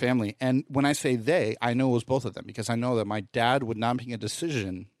 Our family. And when I say they, I know it was both of them, because I know that my dad would not make a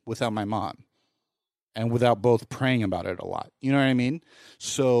decision without my mom and without both praying about it a lot. You know what I mean?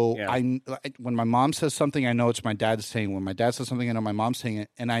 So Yeah. when my mom says something, I know it's my dad saying. When my dad says something, I know my mom's saying it.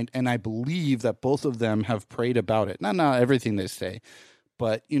 And I believe that both of them have prayed about it. Not everything they say,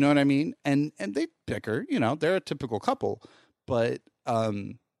 but you know what I mean? And they bicker, they're a typical couple, but,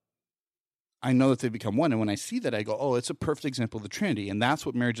 I know that they become one. And when I see that, I go, oh, it's a perfect example of the Trinity. And that's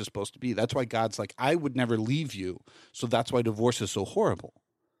what marriage is supposed to be. That's why God's like, I would never leave you. So that's why divorce is so horrible,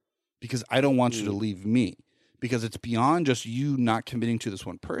 because I don't want you to leave me, because it's beyond just you not committing to this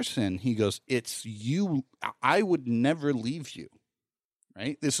one person. He goes, it's you. I would never leave you.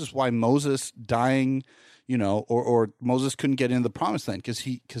 Right. This is why Moses dying, or Moses couldn't get into the promised land, because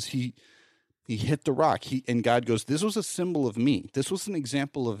he hit the rock. And God goes, this was a symbol of me. This was an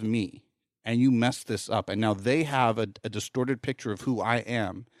example of me. And you messed this up. And now they have a distorted picture of who I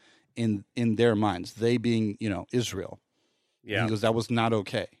am in their minds, they being, Israel. Yeah. And he goes, that was not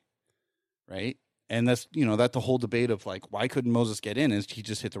okay. Right. And that's, that the whole debate of like, why couldn't Moses get in? Is he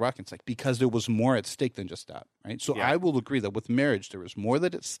just hit the rock? And it's like, because there was more at stake than just that. Right. So I will agree that with marriage, there is more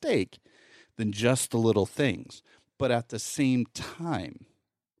that at stake than just the little things. But at the same time,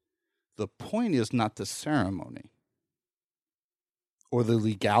 the point is not the ceremony or the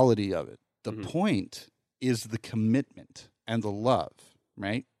legality of it. The point is the commitment and the love,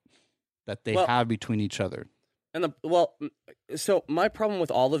 right, that they have between each other. And so my problem with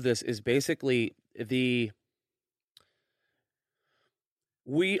all of this is basically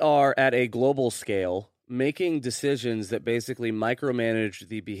we are at a global scale making decisions that basically micromanage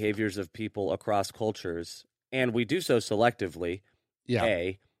the behaviors of people across cultures, and we do so selectively. Yeah.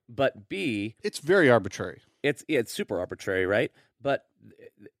 A, but B, it's very arbitrary. It's super arbitrary, right? But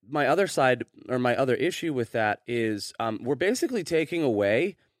my other side, or my other issue with that is we're basically taking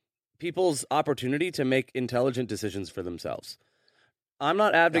away people's opportunity to make intelligent decisions for themselves. I'm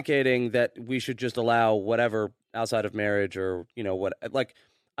not advocating that we should just allow whatever outside of marriage, or what. Like,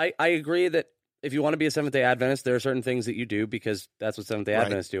 I agree that if you want to be a Seventh-day Adventist, there are certain things that you do because that's what Seventh-day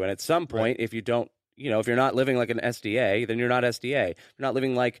Adventists do. And at some point, if you don't, if you're not living like an SDA, then you're not SDA. If you're not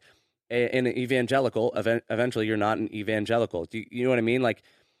living like an evangelical, eventually you're not an evangelical. Do you know what I mean? Like,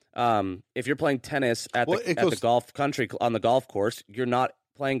 if you're playing tennis at the golf country on the golf course, you're not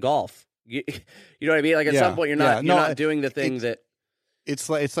playing golf. You know what I mean? Like, at some point, you're not doing the thing that. It's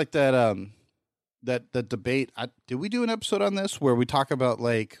like that that debate. Did we do an episode on this where we talk about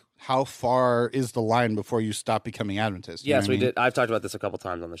like how far is the line before you stop becoming Adventist? Yes, we did. I've talked about this a couple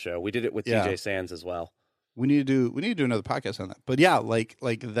times on the show. We did it with TJ Sands as well. We need to do another podcast on that. But yeah, like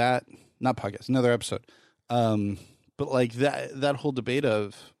that, not podcast, another episode. But like that whole debate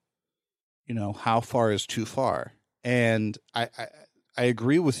of, how far is too far, and I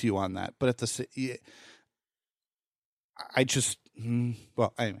agree with you on that. But at the I just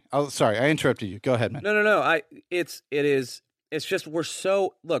well, anyway. Oh, sorry, I interrupted you. Go ahead, man. No. It's just we're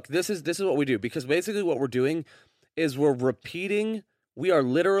so look. This is what we do, because basically what we're doing is we are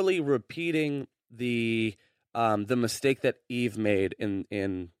literally repeating the mistake that Eve made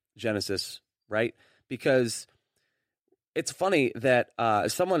in Genesis, right? Because it's funny that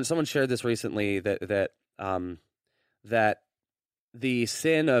someone shared this recently that the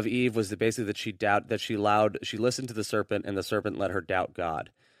sin of Eve was basically that she listened to the serpent, and the serpent let her doubt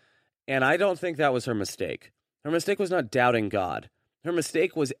God. And I don't think that was her mistake. Her mistake was not doubting God. Her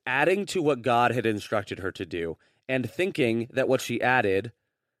mistake was adding to what God had instructed her to do, and thinking that what she added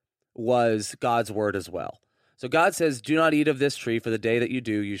was God's word as well. So God says, "Do not eat of this tree, for the day that you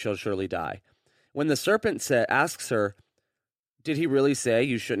do, you shall surely die." When the serpent asks her, "Did he really say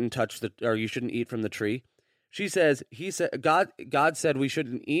you shouldn't you shouldn't eat from the tree?" She says, God said we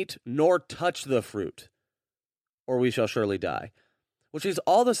shouldn't eat nor touch the fruit, or we shall surely die. Which is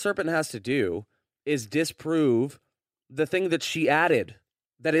all the serpent has to do is disprove the thing that she added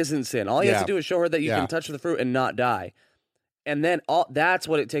that isn't sin. All he has to do is show her that you can touch the fruit and not die. And then that's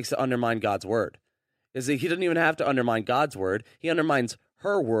what it takes to undermine God's word. Is that he doesn't even have to undermine God's word. He undermines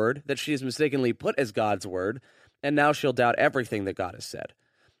her word that she has mistakenly put as God's word, and now she'll doubt everything that God has said.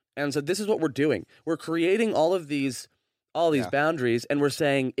 And so this is what we're doing. We're creating all these boundaries, and we're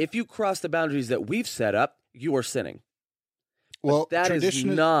saying, if you cross the boundaries that we've set up, you are sinning. Well, but that is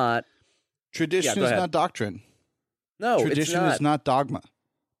not... Tradition is not doctrine. No, tradition it's is not dogma.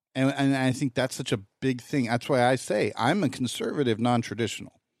 And I think that's such a big thing. That's why I say I'm a conservative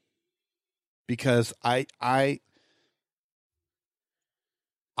non-traditional. Because I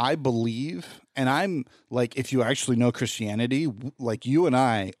believe, and I'm like, if you actually know Christianity, like you and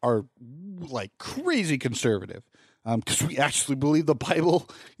I are like crazy conservative, because we actually believe the Bible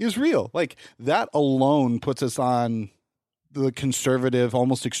is real. Like that alone puts us on the conservative,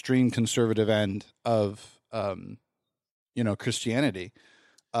 almost extreme conservative end of, Christianity.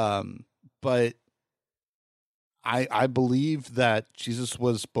 But I believe that Jesus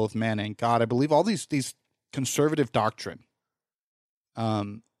was both man and God. I believe all these conservative doctrine.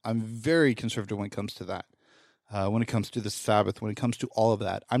 I'm very conservative when it comes to that. When it comes to the Sabbath, when it comes to all of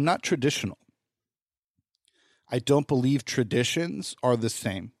that, I'm not traditional. I don't believe traditions are the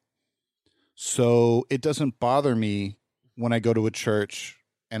same. So it doesn't bother me when I go to a church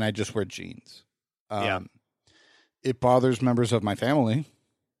and I just wear jeans. It bothers members of my family.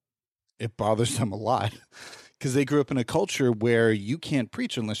 It bothers them a lot. Because they grew up in a culture where you can't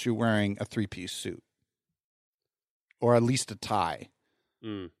preach unless you're wearing a 3-piece suit. Or at least a tie.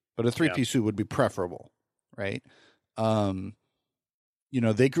 But a 3-piece suit would be preferable, right?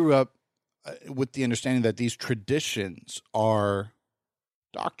 They grew up with the understanding that these traditions are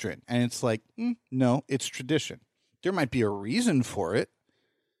doctrine. And it's like, no, it's tradition. There might be a reason for it.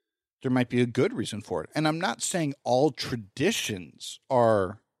 There might be a good reason for it. And I'm not saying all traditions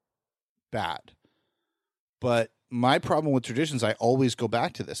are bad. But my problem with traditions, I always go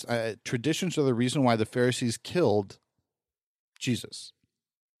back to this. Traditions are the reason why the Pharisees killed Jesus.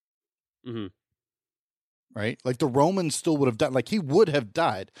 Mm-hmm. Right? Like the Romans still would have died. Like he would have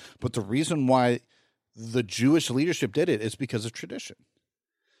died. But the reason why the Jewish leadership did it is because of tradition.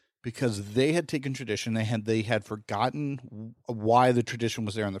 Because they had taken tradition. They had forgotten why the tradition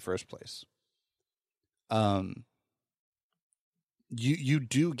was there in the first place. You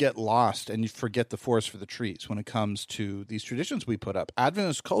do get lost and you forget the forest for the trees when it comes to these traditions we put up.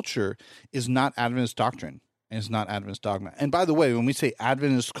 Adventist culture is not Adventist doctrine and it's not Adventist dogma. And by the way, when we say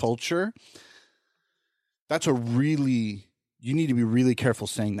Adventist culture, you need to be really careful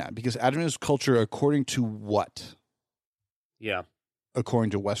saying that, because Adventist culture, according to what? Yeah. According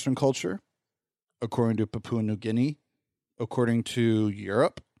to Western culture, according to Papua New Guinea, according to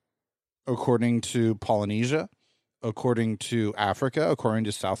Europe, according to Polynesia, according to Africa, according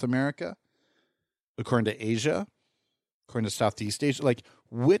to South America, according to Asia, according to Southeast Asia. Like,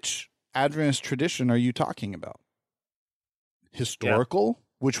 which Adventist tradition are you talking about? Historical,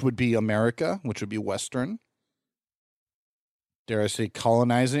 which would be America, which would be Western. Dare I say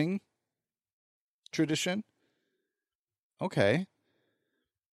colonizing tradition? Okay.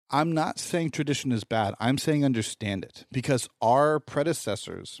 I'm not saying tradition is bad. I'm saying understand it, because our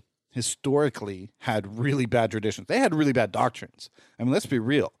predecessors historically had really bad traditions. They had really bad doctrines. I mean, let's be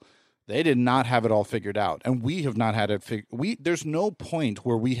real. They did not have it all figured out. And we have not had it there's no point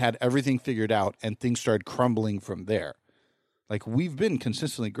where we had everything figured out and things started crumbling from there. Like, we've been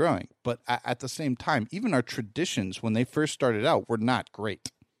consistently growing. But at the same time, even our traditions, when they first started out, were not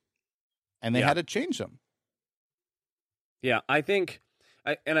great. And they had to change them. Yeah, I think...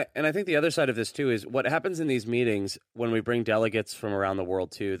 I think the other side of this too is what happens in these meetings when we bring delegates from around the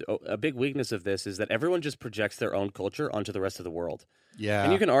world too. A big weakness of this is that everyone just projects their own culture onto the rest of the world. Yeah,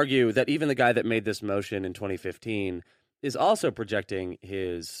 and you can argue that even the guy that made this motion in 2015 is also projecting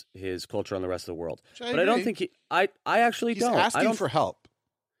his culture on the rest of the world. But I don't think I actually don't. He's asking for help.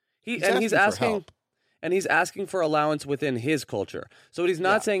 He's asking for allowance within his culture. So what he's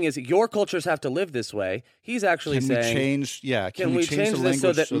not saying is your cultures have to live this way. He's actually saying, can we change this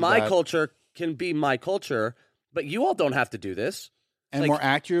so that my culture can be my culture, but you all don't have to do this? And more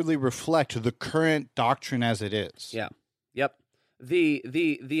accurately reflect the current doctrine as it is. Yeah. Yep.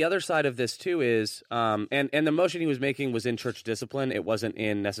 The other side of this too is, and the motion he was making was in church discipline. It wasn't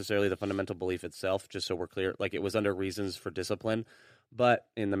in necessarily the fundamental belief itself, just so we're clear. Like, it was under reasons for discipline. But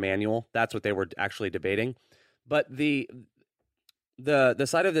in the manual, that's what they were actually debating. But the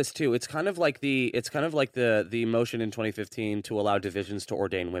side of this too, it's kind of like the motion in 2015 to allow divisions to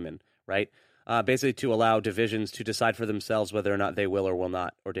ordain women, right? basically to allow divisions to decide for themselves whether or not they will or will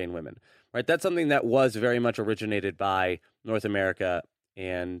not ordain women. Right? That's something that was very much originated by North America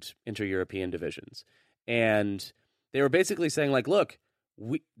and inter-European divisions. And they were basically saying, like, look,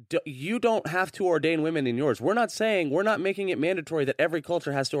 you don't have to ordain women in yours. We're not making it mandatory that every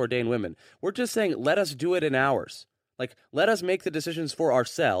culture has to ordain women. We're just saying, let us do it in ours. Like, let us make the decisions for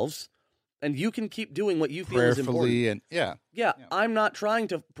ourselves, and you can keep doing what you feel is important. And yeah, I'm not trying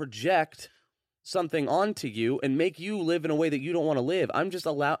to project something onto you and make you live in a way that you don't want to live.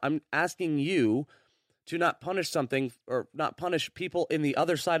 I'm asking you to not punish something or not punish people in the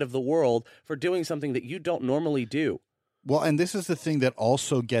other side of the world for doing something that you don't normally do. Well, and this is the thing that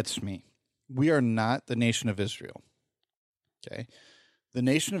also gets me. We are not the nation of Israel. Okay. The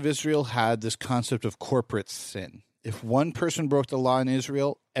nation of Israel had this concept of corporate sin. If one person broke the law in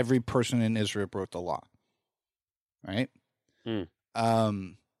Israel, every person in Israel broke the law. Right?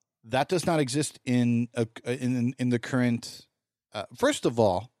 That does not exist in the current. First of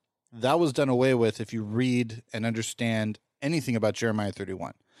all, that was done away with if you read and understand anything about Jeremiah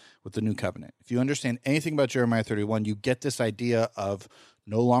 31 with the new covenant. If you understand anything about Jeremiah 31, you get this idea of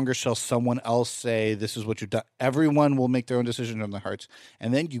no longer shall someone else say, this is what you've done. Everyone will make their own decision on their hearts.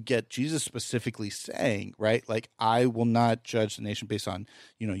 And then you get Jesus specifically saying, right, like, I will not judge the nation based on,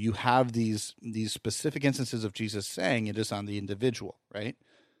 you have these specific instances of Jesus saying it is on the individual, right?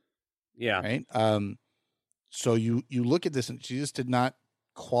 Yeah. Right. So you look at this, and Jesus did not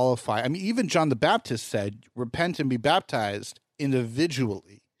qualify. I mean, even John the Baptist said, repent and be baptized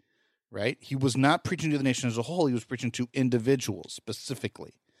individually, right? He was not preaching to the nation as a whole. He was preaching to individuals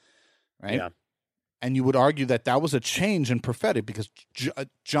specifically, right? Yeah. And you would argue that was a change in prophetic, because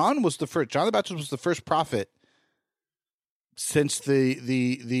John the Baptist was the first prophet since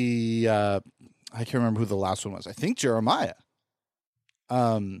the I can't remember who the last one was. I think Jeremiah.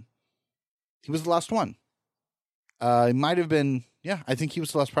 He was the last one. It might have been, I think he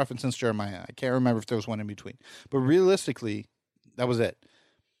was the last prophet since Jeremiah. I can't remember if there was one in between. But realistically, that was it.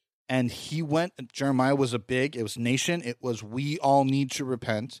 And Jeremiah was it was nation. It was, we all need to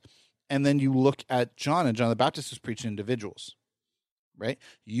repent. And then you look at John, and John the Baptist is preaching individuals, right?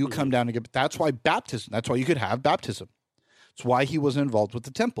 You come down and that's why you could have baptism. That's why he wasn't involved with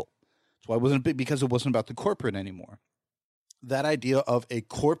the temple. That's why it wasn't because it wasn't about the corporate anymore. That idea of a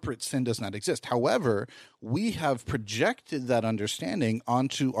corporate sin does not exist. However, we have projected that understanding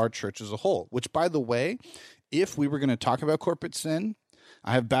onto our church as a whole, which, by the way, if we were going to talk about corporate sin,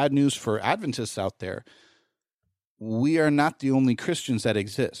 I have bad news for Adventists out there. We are not the only Christians that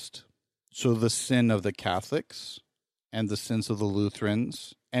exist. So the sin of the Catholics and the sins of the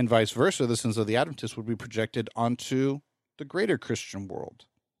Lutherans and vice versa, the sins of the Adventists would be projected onto the greater Christian world.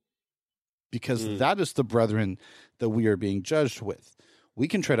 Because that is the brethren that we are being judged with. We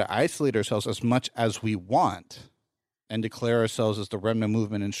can try to isolate ourselves as much as we want and declare ourselves as the remnant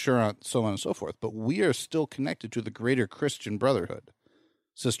movement and so on and so forth, but we are still connected to the greater Christian brotherhood,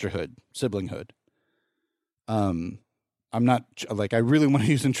 sisterhood, siblinghood. I'm not, I really want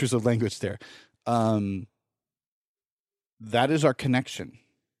to use intrusive language there. That is our connection.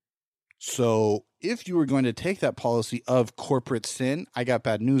 So if you were going to take that policy of corporate sin, I got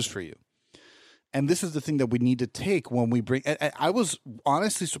bad news for you. And this is the thing that we need to take when we bring. I was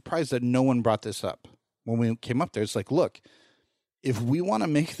honestly surprised that no one brought this up when we came up there. It's like, look, if we want to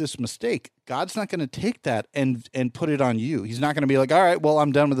make this mistake, God's not going to take that and put it on you. He's not going to be like, all right, well,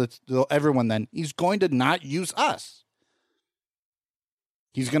 I'm done with everyone then. He's going to not use us.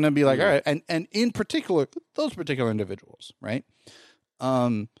 He's going to be like, all right, and in particular, those particular individuals, right?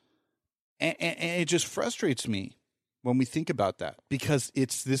 And it just frustrates me when we think about that, because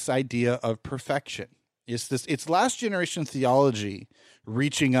it's this idea of perfection. It's last generation theology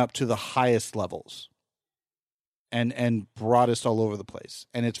reaching up to the highest levels and broadest all over the place.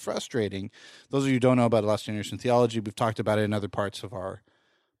 And it's frustrating. Those of you who don't know about last generation theology, we've talked about it in other parts of our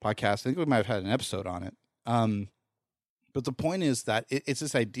podcast. I think we might have had an episode on it. But the point is that it's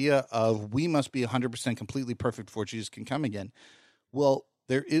this idea of we must be 100% completely perfect before Jesus can come again. Well,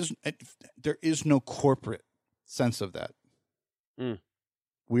 there is no corporate sense of that.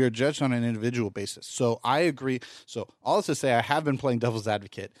 We are judged on an individual basis. So I agree. So all this to say, I have been playing devil's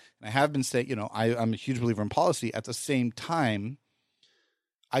advocate, and I have been saying, I'm a huge believer in policy. At the same time,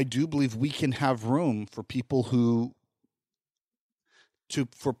 I do believe we can have room for people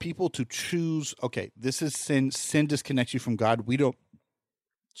to choose, okay, this is sin. Sin disconnects you from God. We don't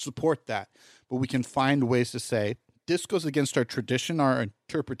support that, but we can find ways to say, this goes against our tradition, our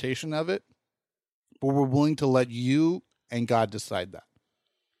interpretation of it, but we're willing to let you and God decide that.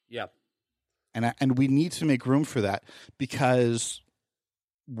 Yeah. And we need to make room for that, because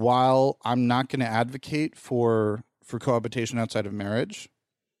while I'm not going to advocate for cohabitation outside of marriage,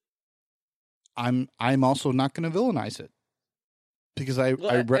 I'm also not going to villainize it, because I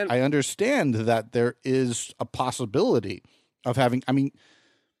understand that there is a possibility of having. I mean,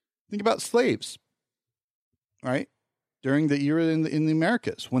 think about slaves, right? During the era in the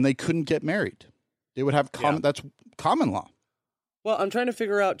Americas, when they couldn't get married, they would have that's common law. Well, I'm trying to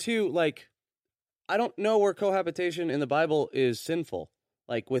figure out too, like, I don't know where cohabitation in the Bible is sinful,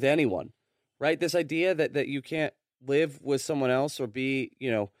 like with anyone, right? This idea that you can't live with someone else or be,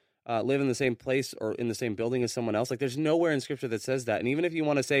 live in the same place or in the same building as someone else. Like, there's nowhere in Scripture that says that. And even if you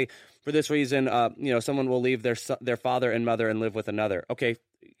want to say, for this reason, someone will leave their father and mother and live with another. Okay,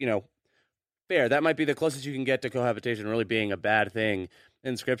 fair. That might be the closest you can get to cohabitation really being a bad thing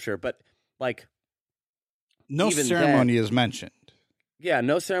in Scripture. But, like, no ceremony is mentioned. Yeah,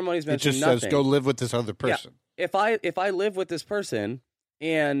 no ceremony is mentioned. It just says, go live with this other person. Yeah. If I live with this person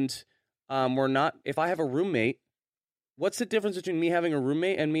and if I have a roommate, what's the difference between me having a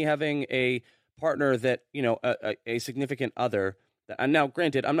roommate and me having a partner that, a significant other? And now,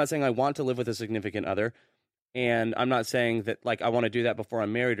 granted, I'm not saying I want to live with a significant other, and I'm not saying that, like, I want to do that before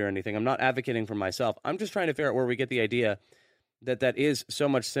I'm married or anything. I'm not advocating for myself. I'm just trying to figure out where we get the idea that is so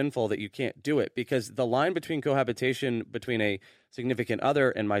much sinful that you can't do it, because the line between cohabitation between a significant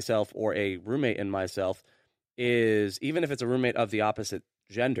other and myself or a roommate and myself is, even if it's a roommate of the opposite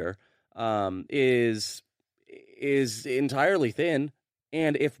gender, is entirely thin.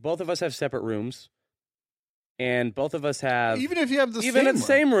 And if both of us have separate rooms and both of us have, even if you have the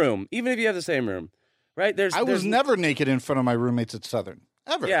same room, even if you have the same room, right? I was never naked in front of my roommates at Southern,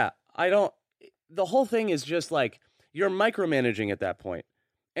 ever. Yeah, the whole thing is just like, you're micromanaging at that point,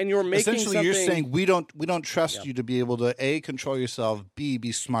 and you're making essentially you're saying we don't trust you to be able to A, control yourself, B,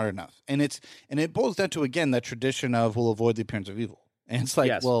 be smart enough, and it boils down to, again, that tradition of we'll avoid the appearance of evil, and it's like,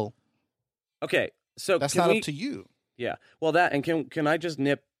 yes. Well, okay, so that's not up to you. Yeah, well, that, and can I just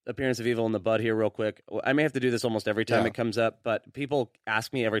nip appearance of evil in the bud here real quick? I may have to do this almost every time it comes up, but people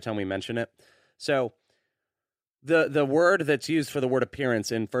ask me every time we mention it. So the word that's used for the word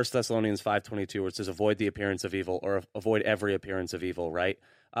appearance in 1 Thessalonians 5:22, where it says avoid the appearance of evil, or avoid every appearance of evil, right?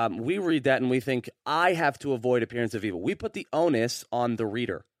 We read that and we think, I have to avoid appearance of evil. We put the onus on the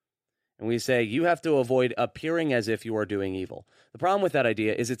reader. And we say, you have to avoid appearing as if you are doing evil. The problem with that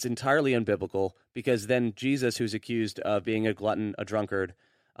idea is it's entirely unbiblical, because then Jesus, who's accused of being a glutton, a drunkard,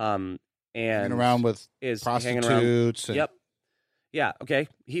 and hanging around with prostitutes. Yep. Yeah, okay.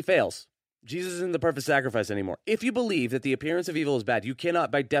 He fails. Jesus isn't the perfect sacrifice anymore. If you believe that the appearance of evil is bad, you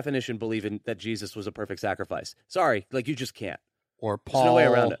cannot, by definition, believe that Jesus was a perfect sacrifice. Sorry, like, you just can't. Or Paul, there's no way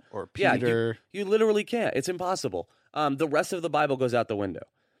around it. Or Peter. Yeah, you literally can't. It's impossible. The rest of the Bible goes out the window.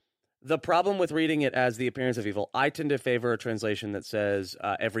 The problem with reading it as the appearance of evil, I tend to favor a translation that says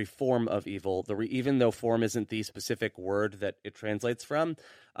every form of evil, even though form isn't the specific word that it translates from.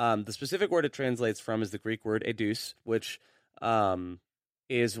 The specific word it translates from is the Greek word edus, which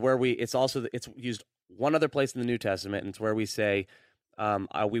is where it's used one other place in the New Testament, and it's where we say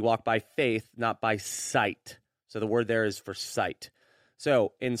we walk by faith, not by sight. So the word there is for sight.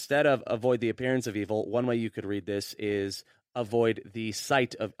 So instead of avoid the appearance of evil, one way you could read this is avoid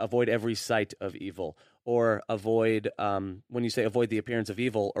every sight of evil, or avoid, when you say avoid the appearance of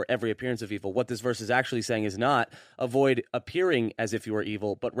evil or every appearance of evil, what this verse is actually saying is not avoid appearing as if you are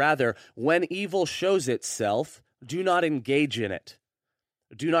evil, but rather, when evil shows itself, do not engage in it.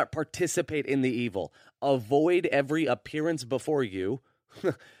 Do not participate in the evil. Avoid every appearance before you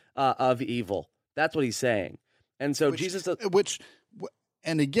of evil. That's what he's saying. And so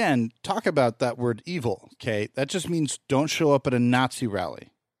and again, talk about that word evil, okay? That just means don't show up at a Nazi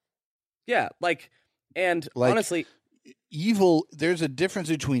rally. Yeah, honestly, evil, there's a difference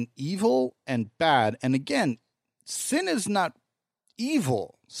between evil and bad. And again, sin is not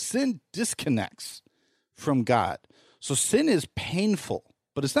evil. Sin disconnects from God. So sin is painful,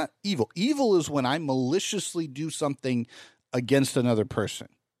 but it's not evil. Evil is when I maliciously do something against another person.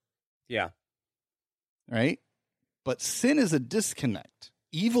 Yeah. Right? But sin is a disconnect.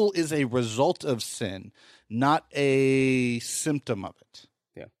 Evil is a result of sin, not a symptom of it.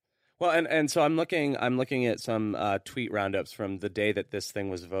 Yeah. Well, and so I'm looking at some tweet roundups from the day that this thing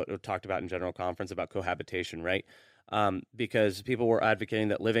was talked about in General Conference about cohabitation, right? Because people were advocating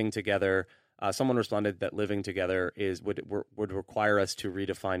that living together. Someone responded that living together would require us to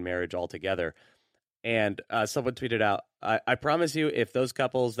redefine marriage altogether. And someone tweeted out, I promise you, if those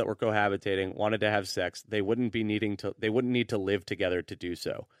couples that were cohabitating wanted to have sex, they wouldn't need to live together to do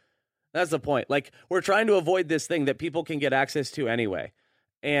so. That's the point. Like, we're trying to avoid this thing that people can get access to anyway.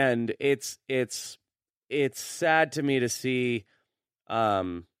 And it's sad to me to see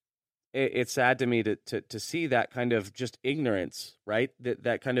It's sad to me to see that kind of just ignorance, right?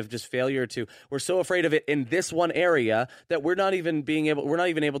 That kind of just failure to. We're so afraid of it in this one area that we're not even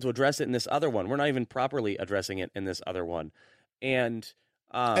able to address it in this other one. We're not even properly addressing it in this other one, and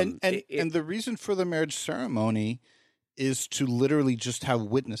and the reason for the marriage ceremony is to literally just have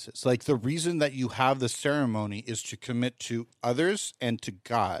witnesses. Like, the reason that you have the ceremony is to commit to others and to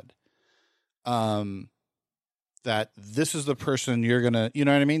God. That this is the person you're going to, you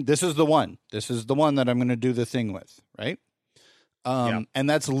know what I mean? This is the one. This is the one that I'm going to do the thing with, right? And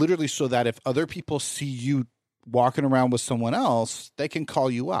that's literally so that if other people see you walking around with someone else, they can call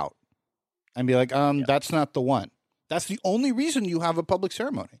you out and be like, that's not the one. That's the only reason you have a public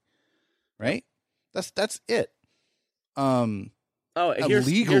ceremony, right? That's it. Legally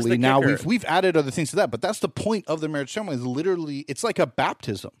the now kicker. we've added other things to that, but that's the point of the marriage ceremony. Is literally, it's like a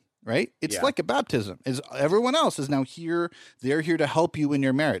baptism. Right? It's like a baptism. Is everyone else is now here. They're here to help you in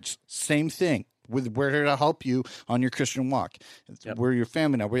your marriage. Same thing. We're here to help you on your Christian walk. Yep. We're your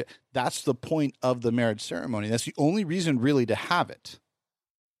family now. That's the point of the marriage ceremony. That's the only reason really to have it.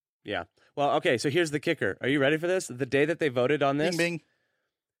 Yeah. Well, okay. So here's the kicker. Are you ready for this? The day that they voted on this, Bing, bing.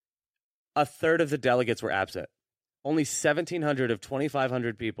 A third of the delegates were absent. Only 1,700 of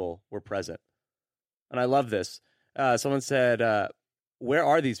 2,500 people were present. And I love this. Someone said, where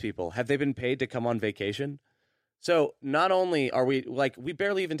are these people? Have they been paid to come on vacation? So not only are we we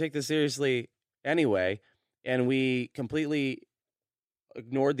barely even take this seriously anyway, and we completely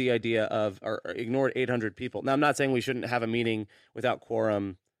ignored the idea of, or ignored 800 people. Now, I'm not saying we shouldn't have a meeting without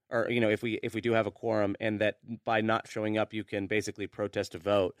quorum, or, if we do have a quorum, and that by not showing up, you can basically protest a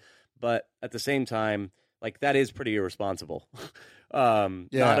vote. But at the same time, that is pretty irresponsible.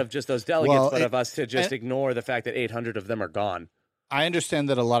 Not of just those delegates, but of us to just ignore the fact that 800 of them are gone. I understand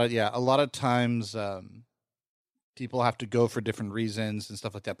that a lot of times people have to go for different reasons and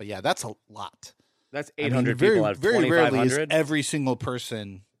stuff like that. But yeah, that's a lot. That's 800 people out of 2,500. Very rarely is every single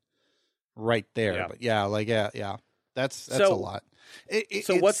person right there. Yeah. But yeah. That's a lot.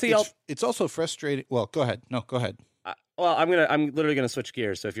 It's also frustrating. Well, go ahead. No, go ahead. I'm literally gonna switch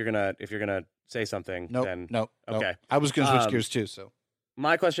gears. So if you're gonna say something, then no. Okay. I was gonna switch gears too. So.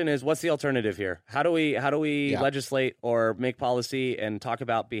 My question is, what's the alternative here? How do we legislate or make policy and talk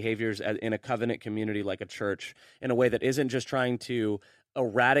about behaviors in a covenant community like a church in a way that isn't just trying to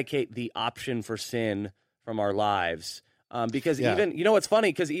eradicate the option for sin from our lives? Because even, it's funny,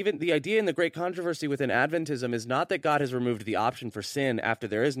 because even the idea in the great controversy within Adventism is not that God has removed the option for sin after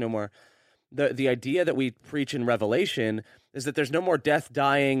there is no more. The idea that we preach in Revelation is that there's no more death,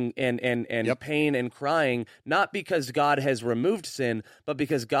 dying, and pain and crying, not because God has removed sin, but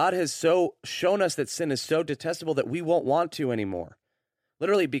because God has so shown us that sin is so detestable that we won't want to anymore.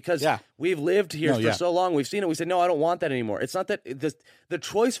 Literally, because we've lived here for so long, we've seen it, we said, no, I don't want that anymore. It's not that the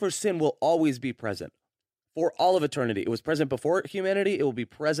choice for sin will always be present for all of eternity. It was present before humanity. It will be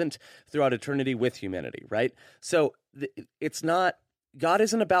present throughout eternity with humanity, right? So it's not... God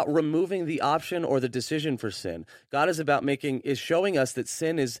isn't about removing the option or the decision for sin. God is about showing us that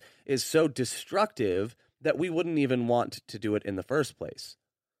sin is so destructive that we wouldn't even want to do it in the first place.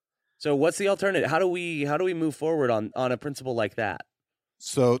 So what's the alternative? How do we move forward on a principle like that?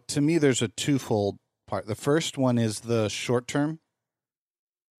 So to me, there's a twofold part. The first one is the short term,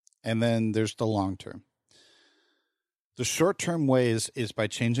 and then there's the long term. The short term way is by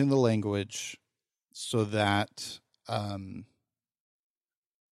changing the language so that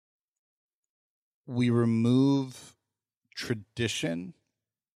we remove tradition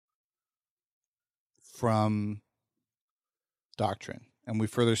from doctrine, and we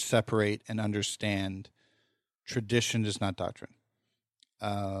further separate and understand tradition is not doctrine.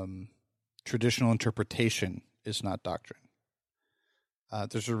 Traditional interpretation is not doctrine.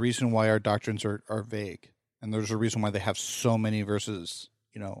 There's a reason why our doctrines are vague, and there's a reason why they have so many verses,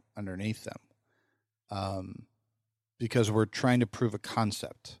 underneath them. Because we're trying to prove a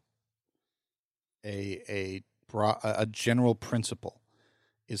concept. A general principle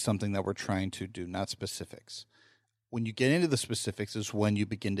is something that we're trying to do, not specifics. When you get into the specifics is when you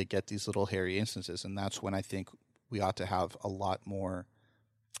begin to get these little hairy instances, and that's when I think we ought to have a lot more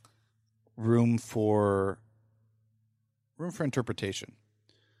room for interpretation.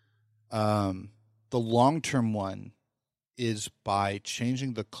 The long-term one is by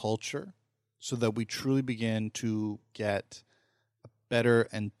changing the culture so that we truly begin to get a better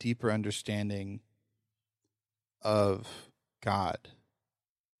and deeper understanding of God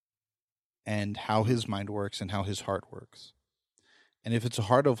and how his mind works and how his heart works. And if it's a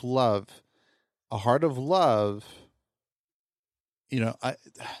heart of love, there's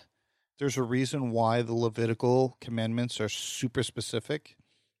There's a reason why the Levitical commandments are super specific,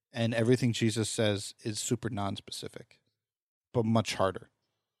 and everything Jesus says is super non-specific, but much harder.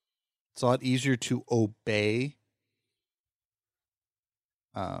 It's a lot easier to obey.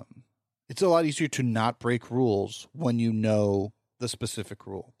 It's a lot easier to not break rules when you know the specific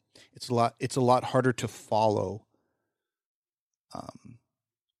rule. It's a lot harder to follow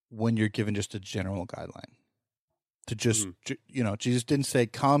when you're given just a general guideline. To just, Jesus didn't say,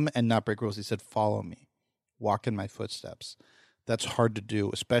 come and not break rules. He said, follow me, walk in my footsteps. That's hard to do,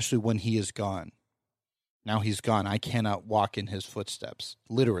 especially when he is gone. Now he's gone. I cannot walk in his footsteps,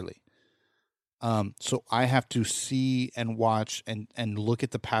 literally. So I have to see and watch and look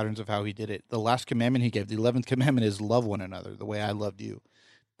at the patterns of how he did it. The last commandment he gave, the 11th commandment, is love one another the way I loved you.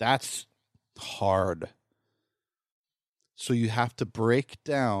 That's hard. So you have to break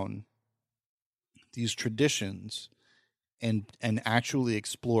down these traditions and actually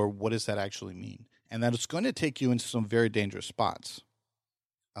explore what does that actually mean. And that it's going to take you into some very dangerous spots.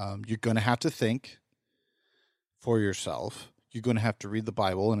 You're going to have to think for yourself. You're going to have to read the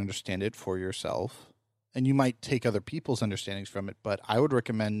Bible and understand it for yourself. And you might take other people's understandings from it, but I would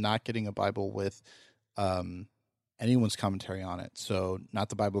recommend not getting a Bible with anyone's commentary on it. So not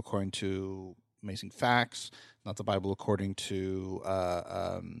the Bible according to Amazing Facts, not the Bible according to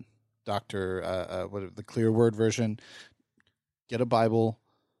the Clear Word version. Get a Bible,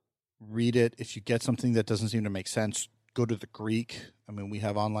 read it. If you get something that doesn't seem to make sense, go to the Greek. I mean, we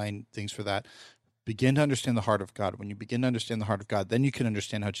have online things for that. Begin to understand the heart of God. When you begin to understand the heart of God, then you can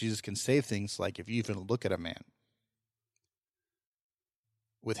understand how Jesus can say things like, if you even look at a man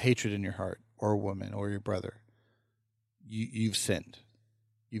with hatred in your heart, or a woman, or your brother, you've sinned.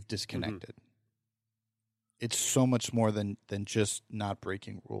 You've disconnected. It's so much more than just not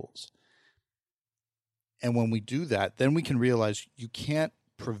breaking rules. And when we do that, then we can realize you can't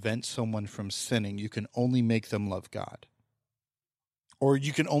prevent someone from sinning. You can only make them love God. Or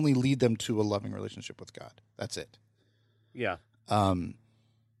you can only lead them to a loving relationship with God. That's it. Yeah.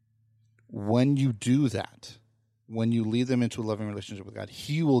 When you do that, when you lead them into a loving relationship with God,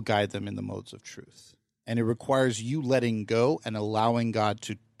 he will guide them in the modes of truth. And it requires you letting go and allowing God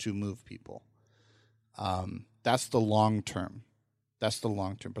to move people. That's the long term. That's the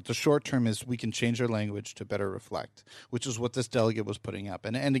long term. But the short term is we can change our language to better reflect, which is what this delegate was putting up.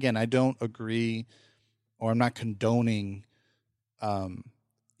 And again, I don't agree, or I'm not condoning,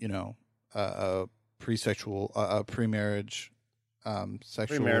 pre-sexual, pre-marriage,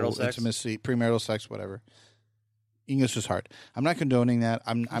 sexual intimacy, premarital sex, whatever. English is hard. I'm not condoning that.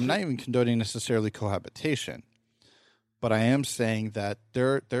 I'm not even condoning necessarily cohabitation, but I am saying that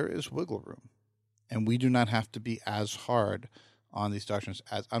there is wiggle room, and we do not have to be as hard on these doctrines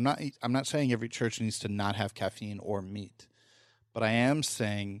as I'm not saying every church needs to not have caffeine or meat, but I am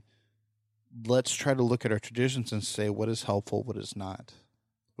saying let's try to look at our traditions and say what is helpful, what is not,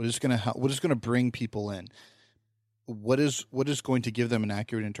 what is going to help, what is going to bring people in, what is going to give them an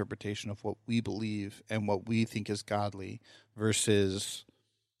accurate interpretation of what we believe and what we think is godly versus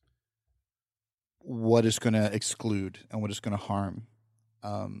what is going to exclude and what is going to harm.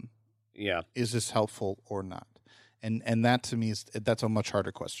 Is this helpful or not? And that to me that's a much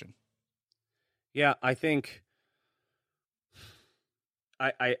harder question. Yeah, I think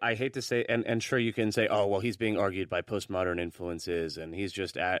I hate to say, and sure you can say, oh, well, he's being argued by postmodern influences and he's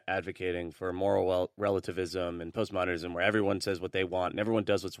just advocating for moral relativism and postmodernism where everyone says what they want and everyone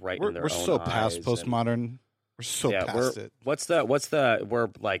does what's right in their own eyes. We're so past postmodern. We're so past it. What's the we're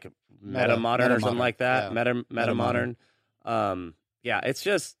like meta-modern or something like that? Yeah. Meta-modern.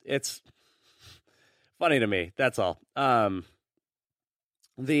 It's funny to me. That's all.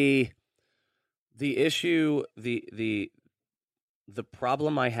 The issue, the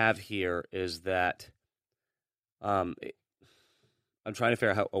problem I have here is that I'm trying to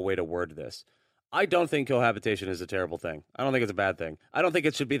figure out a way to word this. I don't think cohabitation is a terrible thing. I don't think it's a bad thing. I don't think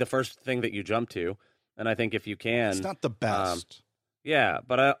it should be the first thing that you jump to. And I think if you can, it's not the best.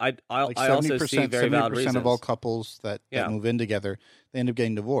 But I also see very valid reasons. 70% of all couples that move in together, they end up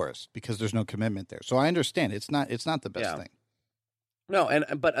getting divorced because there's no commitment there. So I understand it's not the best thing. No,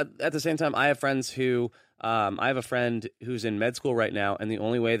 but at the same time, I have friends who I have a friend who's in med school right now, and the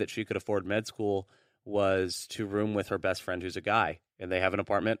only way that she could afford med school was to room with her best friend who's a guy, and they have an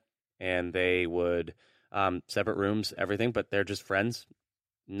apartment, and they would separate rooms, everything, but they're just friends,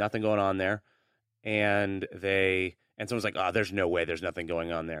 nothing going on there, and someone's like, oh, there's no way there's nothing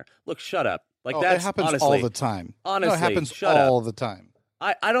going on there. Look, shut up. Like that happens honestly, all the time. Honestly, it happens all the time.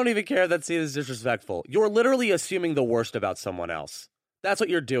 I don't even care that's seen as disrespectful. You're literally assuming the worst about someone else. That's what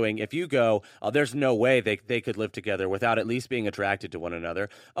you're doing. If you go, oh, there's no way they could live together without at least being attracted to one another.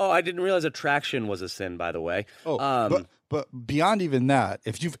 Oh, I didn't realize attraction was a sin, by the way. But beyond even that,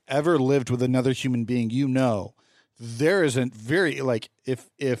 if you've ever lived with another human being, there isn't very, like,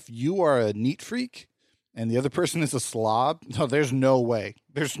 if you are a neat freak and the other person is a slob, no, there's no way.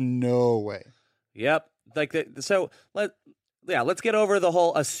 There's no way. Yep. Let's get over the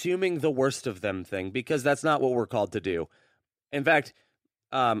whole assuming the worst of them thing, because that's not what we're called to do. In fact,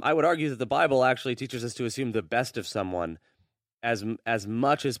 I would argue that the Bible actually teaches us to assume the best of someone as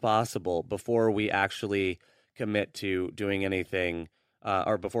much as possible before we actually commit to doing anything,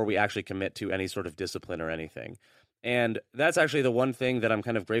 or before we actually commit to any sort of discipline or anything. And that's actually the one thing that I'm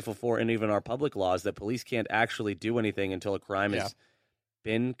kind of grateful for in even our public laws, that police can't actually do anything until a crime has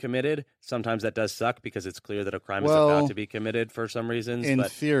been committed. Sometimes that does suck because it's clear that a crime is about to be committed for some reasons. In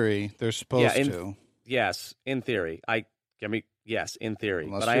theory, they're supposed to. Yes, in theory. Yes, in theory.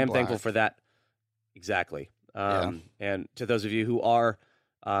 Unless but I you're am black. thankful for that. Exactly. And to those of you who are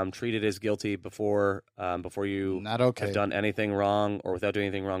treated as guilty before you Not okay. have done anything wrong or without doing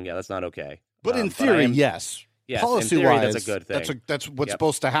anything wrong, that's not okay. But in theory, yes. Yes, policy in theory, wise, that's a good thing. That's what's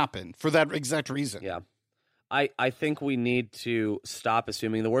supposed to happen for that exact reason. Yeah. I think we need to stop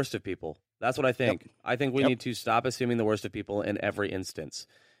assuming the worst of people. That's what I think. Yep. I think we need to stop assuming the worst of people in every instance.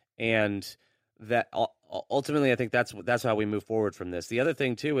 And that ultimately, I think that's how we move forward from this. The other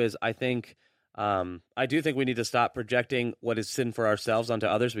thing, too, is I do think we need to stop projecting what is sin for ourselves onto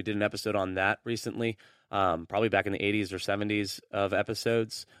others. We did an episode on that recently, probably back in the 80s or 70s of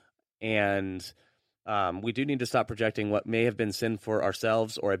episodes. And we do need to stop projecting what may have been sin for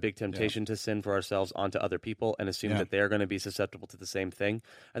ourselves or a big temptation to sin for ourselves onto other people and assume that they're going to be susceptible to the same thing.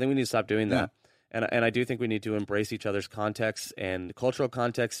 I think we need to stop doing that. And I do think we need to embrace each other's contexts and cultural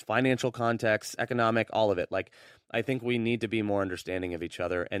context, financial context, economic, all of it. Like, I think we need to be more understanding of each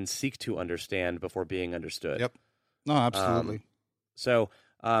other and seek to understand before being understood. Yep. No, absolutely.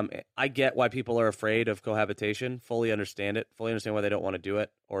 I get why people are afraid of cohabitation, fully understand it, fully understand why they don't want to do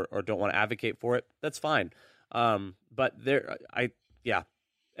it or don't want to advocate for it. That's fine.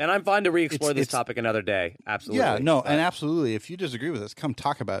 And I'm fine to re-explore this topic another day. Absolutely. Yeah, no, and absolutely. If you disagree with us, come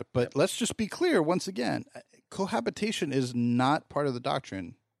talk about it. But let's just be clear once again: cohabitation is not part of the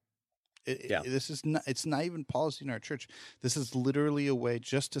doctrine. This is not. It's not even policy in our church. This is literally a way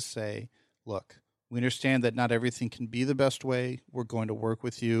just to say, look, we understand that not everything can be the best way. We're going to work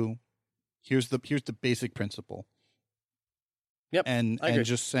with you. Here's the basic principle. Yep, and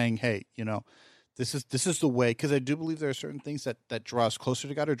just saying, hey, this is the way, because I do believe there are certain things that draw us closer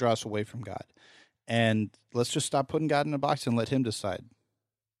to God or draw us away from God. And let's just stop putting God in a box and let him decide.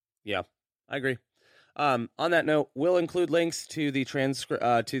 Yeah, I agree. On that note, we'll include links to the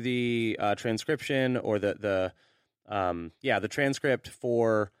transcription or the transcript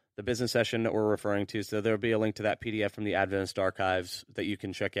for the business session that we're referring to. So there'll be a link to that PDF from the Adventist Archives that you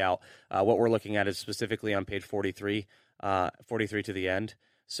can check out. What we're looking at is specifically on page 43, 43 to the end.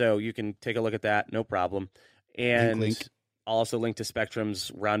 So you can take a look at that, no problem. And I'll also link to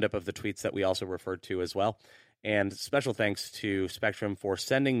Spectrum's roundup of the tweets that we also referred to as well. And special thanks to Spectrum for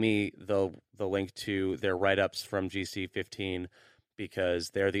sending me the link to their write-ups from GC15, because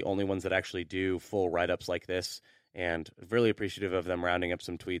they're the only ones that actually do full write-ups like this, and really appreciative of them rounding up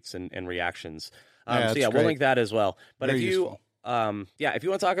some tweets and reactions. We'll link that as well. But Very useful. If you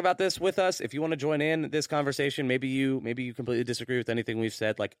want to talk about this with us, if you want to join in this conversation, maybe you completely disagree with anything we've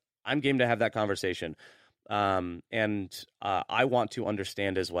said, like, I'm game to have that conversation. I want to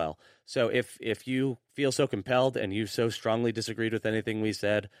understand as well. So if you feel so compelled and you so strongly disagreed with anything we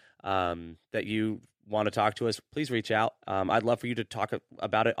said, that you want to talk to us, please reach out. I'd love for you to talk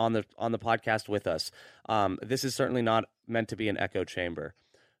about it on the podcast with us. This is certainly not meant to be an echo chamber.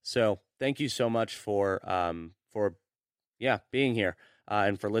 So thank you so much for being here,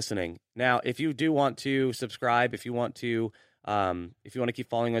 and for listening. Now, if you do want to subscribe, if you want to keep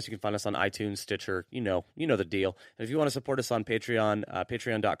following us, you can find us on iTunes, Stitcher, you know the deal. And if you want to support us on Patreon,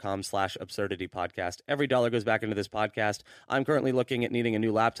 patreon.com/absurditypodcast. Every dollar goes back into this podcast. I'm currently looking at needing a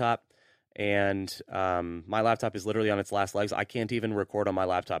new laptop, and my laptop is literally on its last legs. I can't even record on my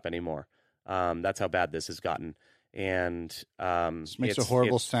laptop anymore. That's how bad this has gotten. And this makes a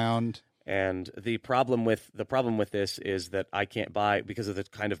horrible sound. And the problem with this is that I can't buy, because of the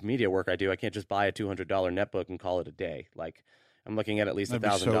kind of media work I do, I can't just buy a $200 netbook and call it a day. Like, I'm looking at least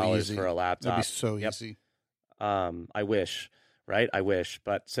 $1,000 for a laptop. That'd be so easy. I wish, right? I wish.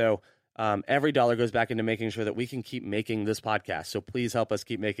 But so every dollar goes back into making sure that we can keep making this podcast. So please help us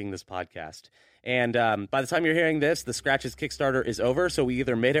keep making this podcast. And by the time you're hearing this, the Scratches Kickstarter is over. So we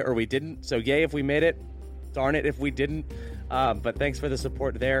either made it or we didn't. So yay if we made it. darn it if we didn't. But thanks for the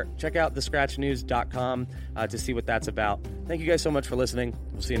support there. Check out thescratchnews.com to see what that's about. Thank you guys so much for listening.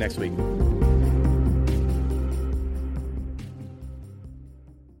 We'll see you next week.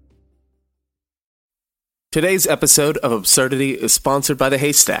 Today's episode of Absurdity is sponsored by The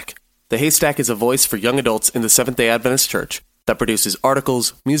Haystack. The Haystack is a voice for young adults in the Seventh-day Adventist Church that produces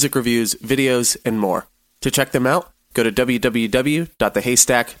articles, music reviews, videos, and more. To check them out, go to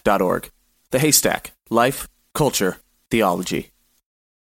www.thehaystack.org. The Haystack. Life, culture, theology.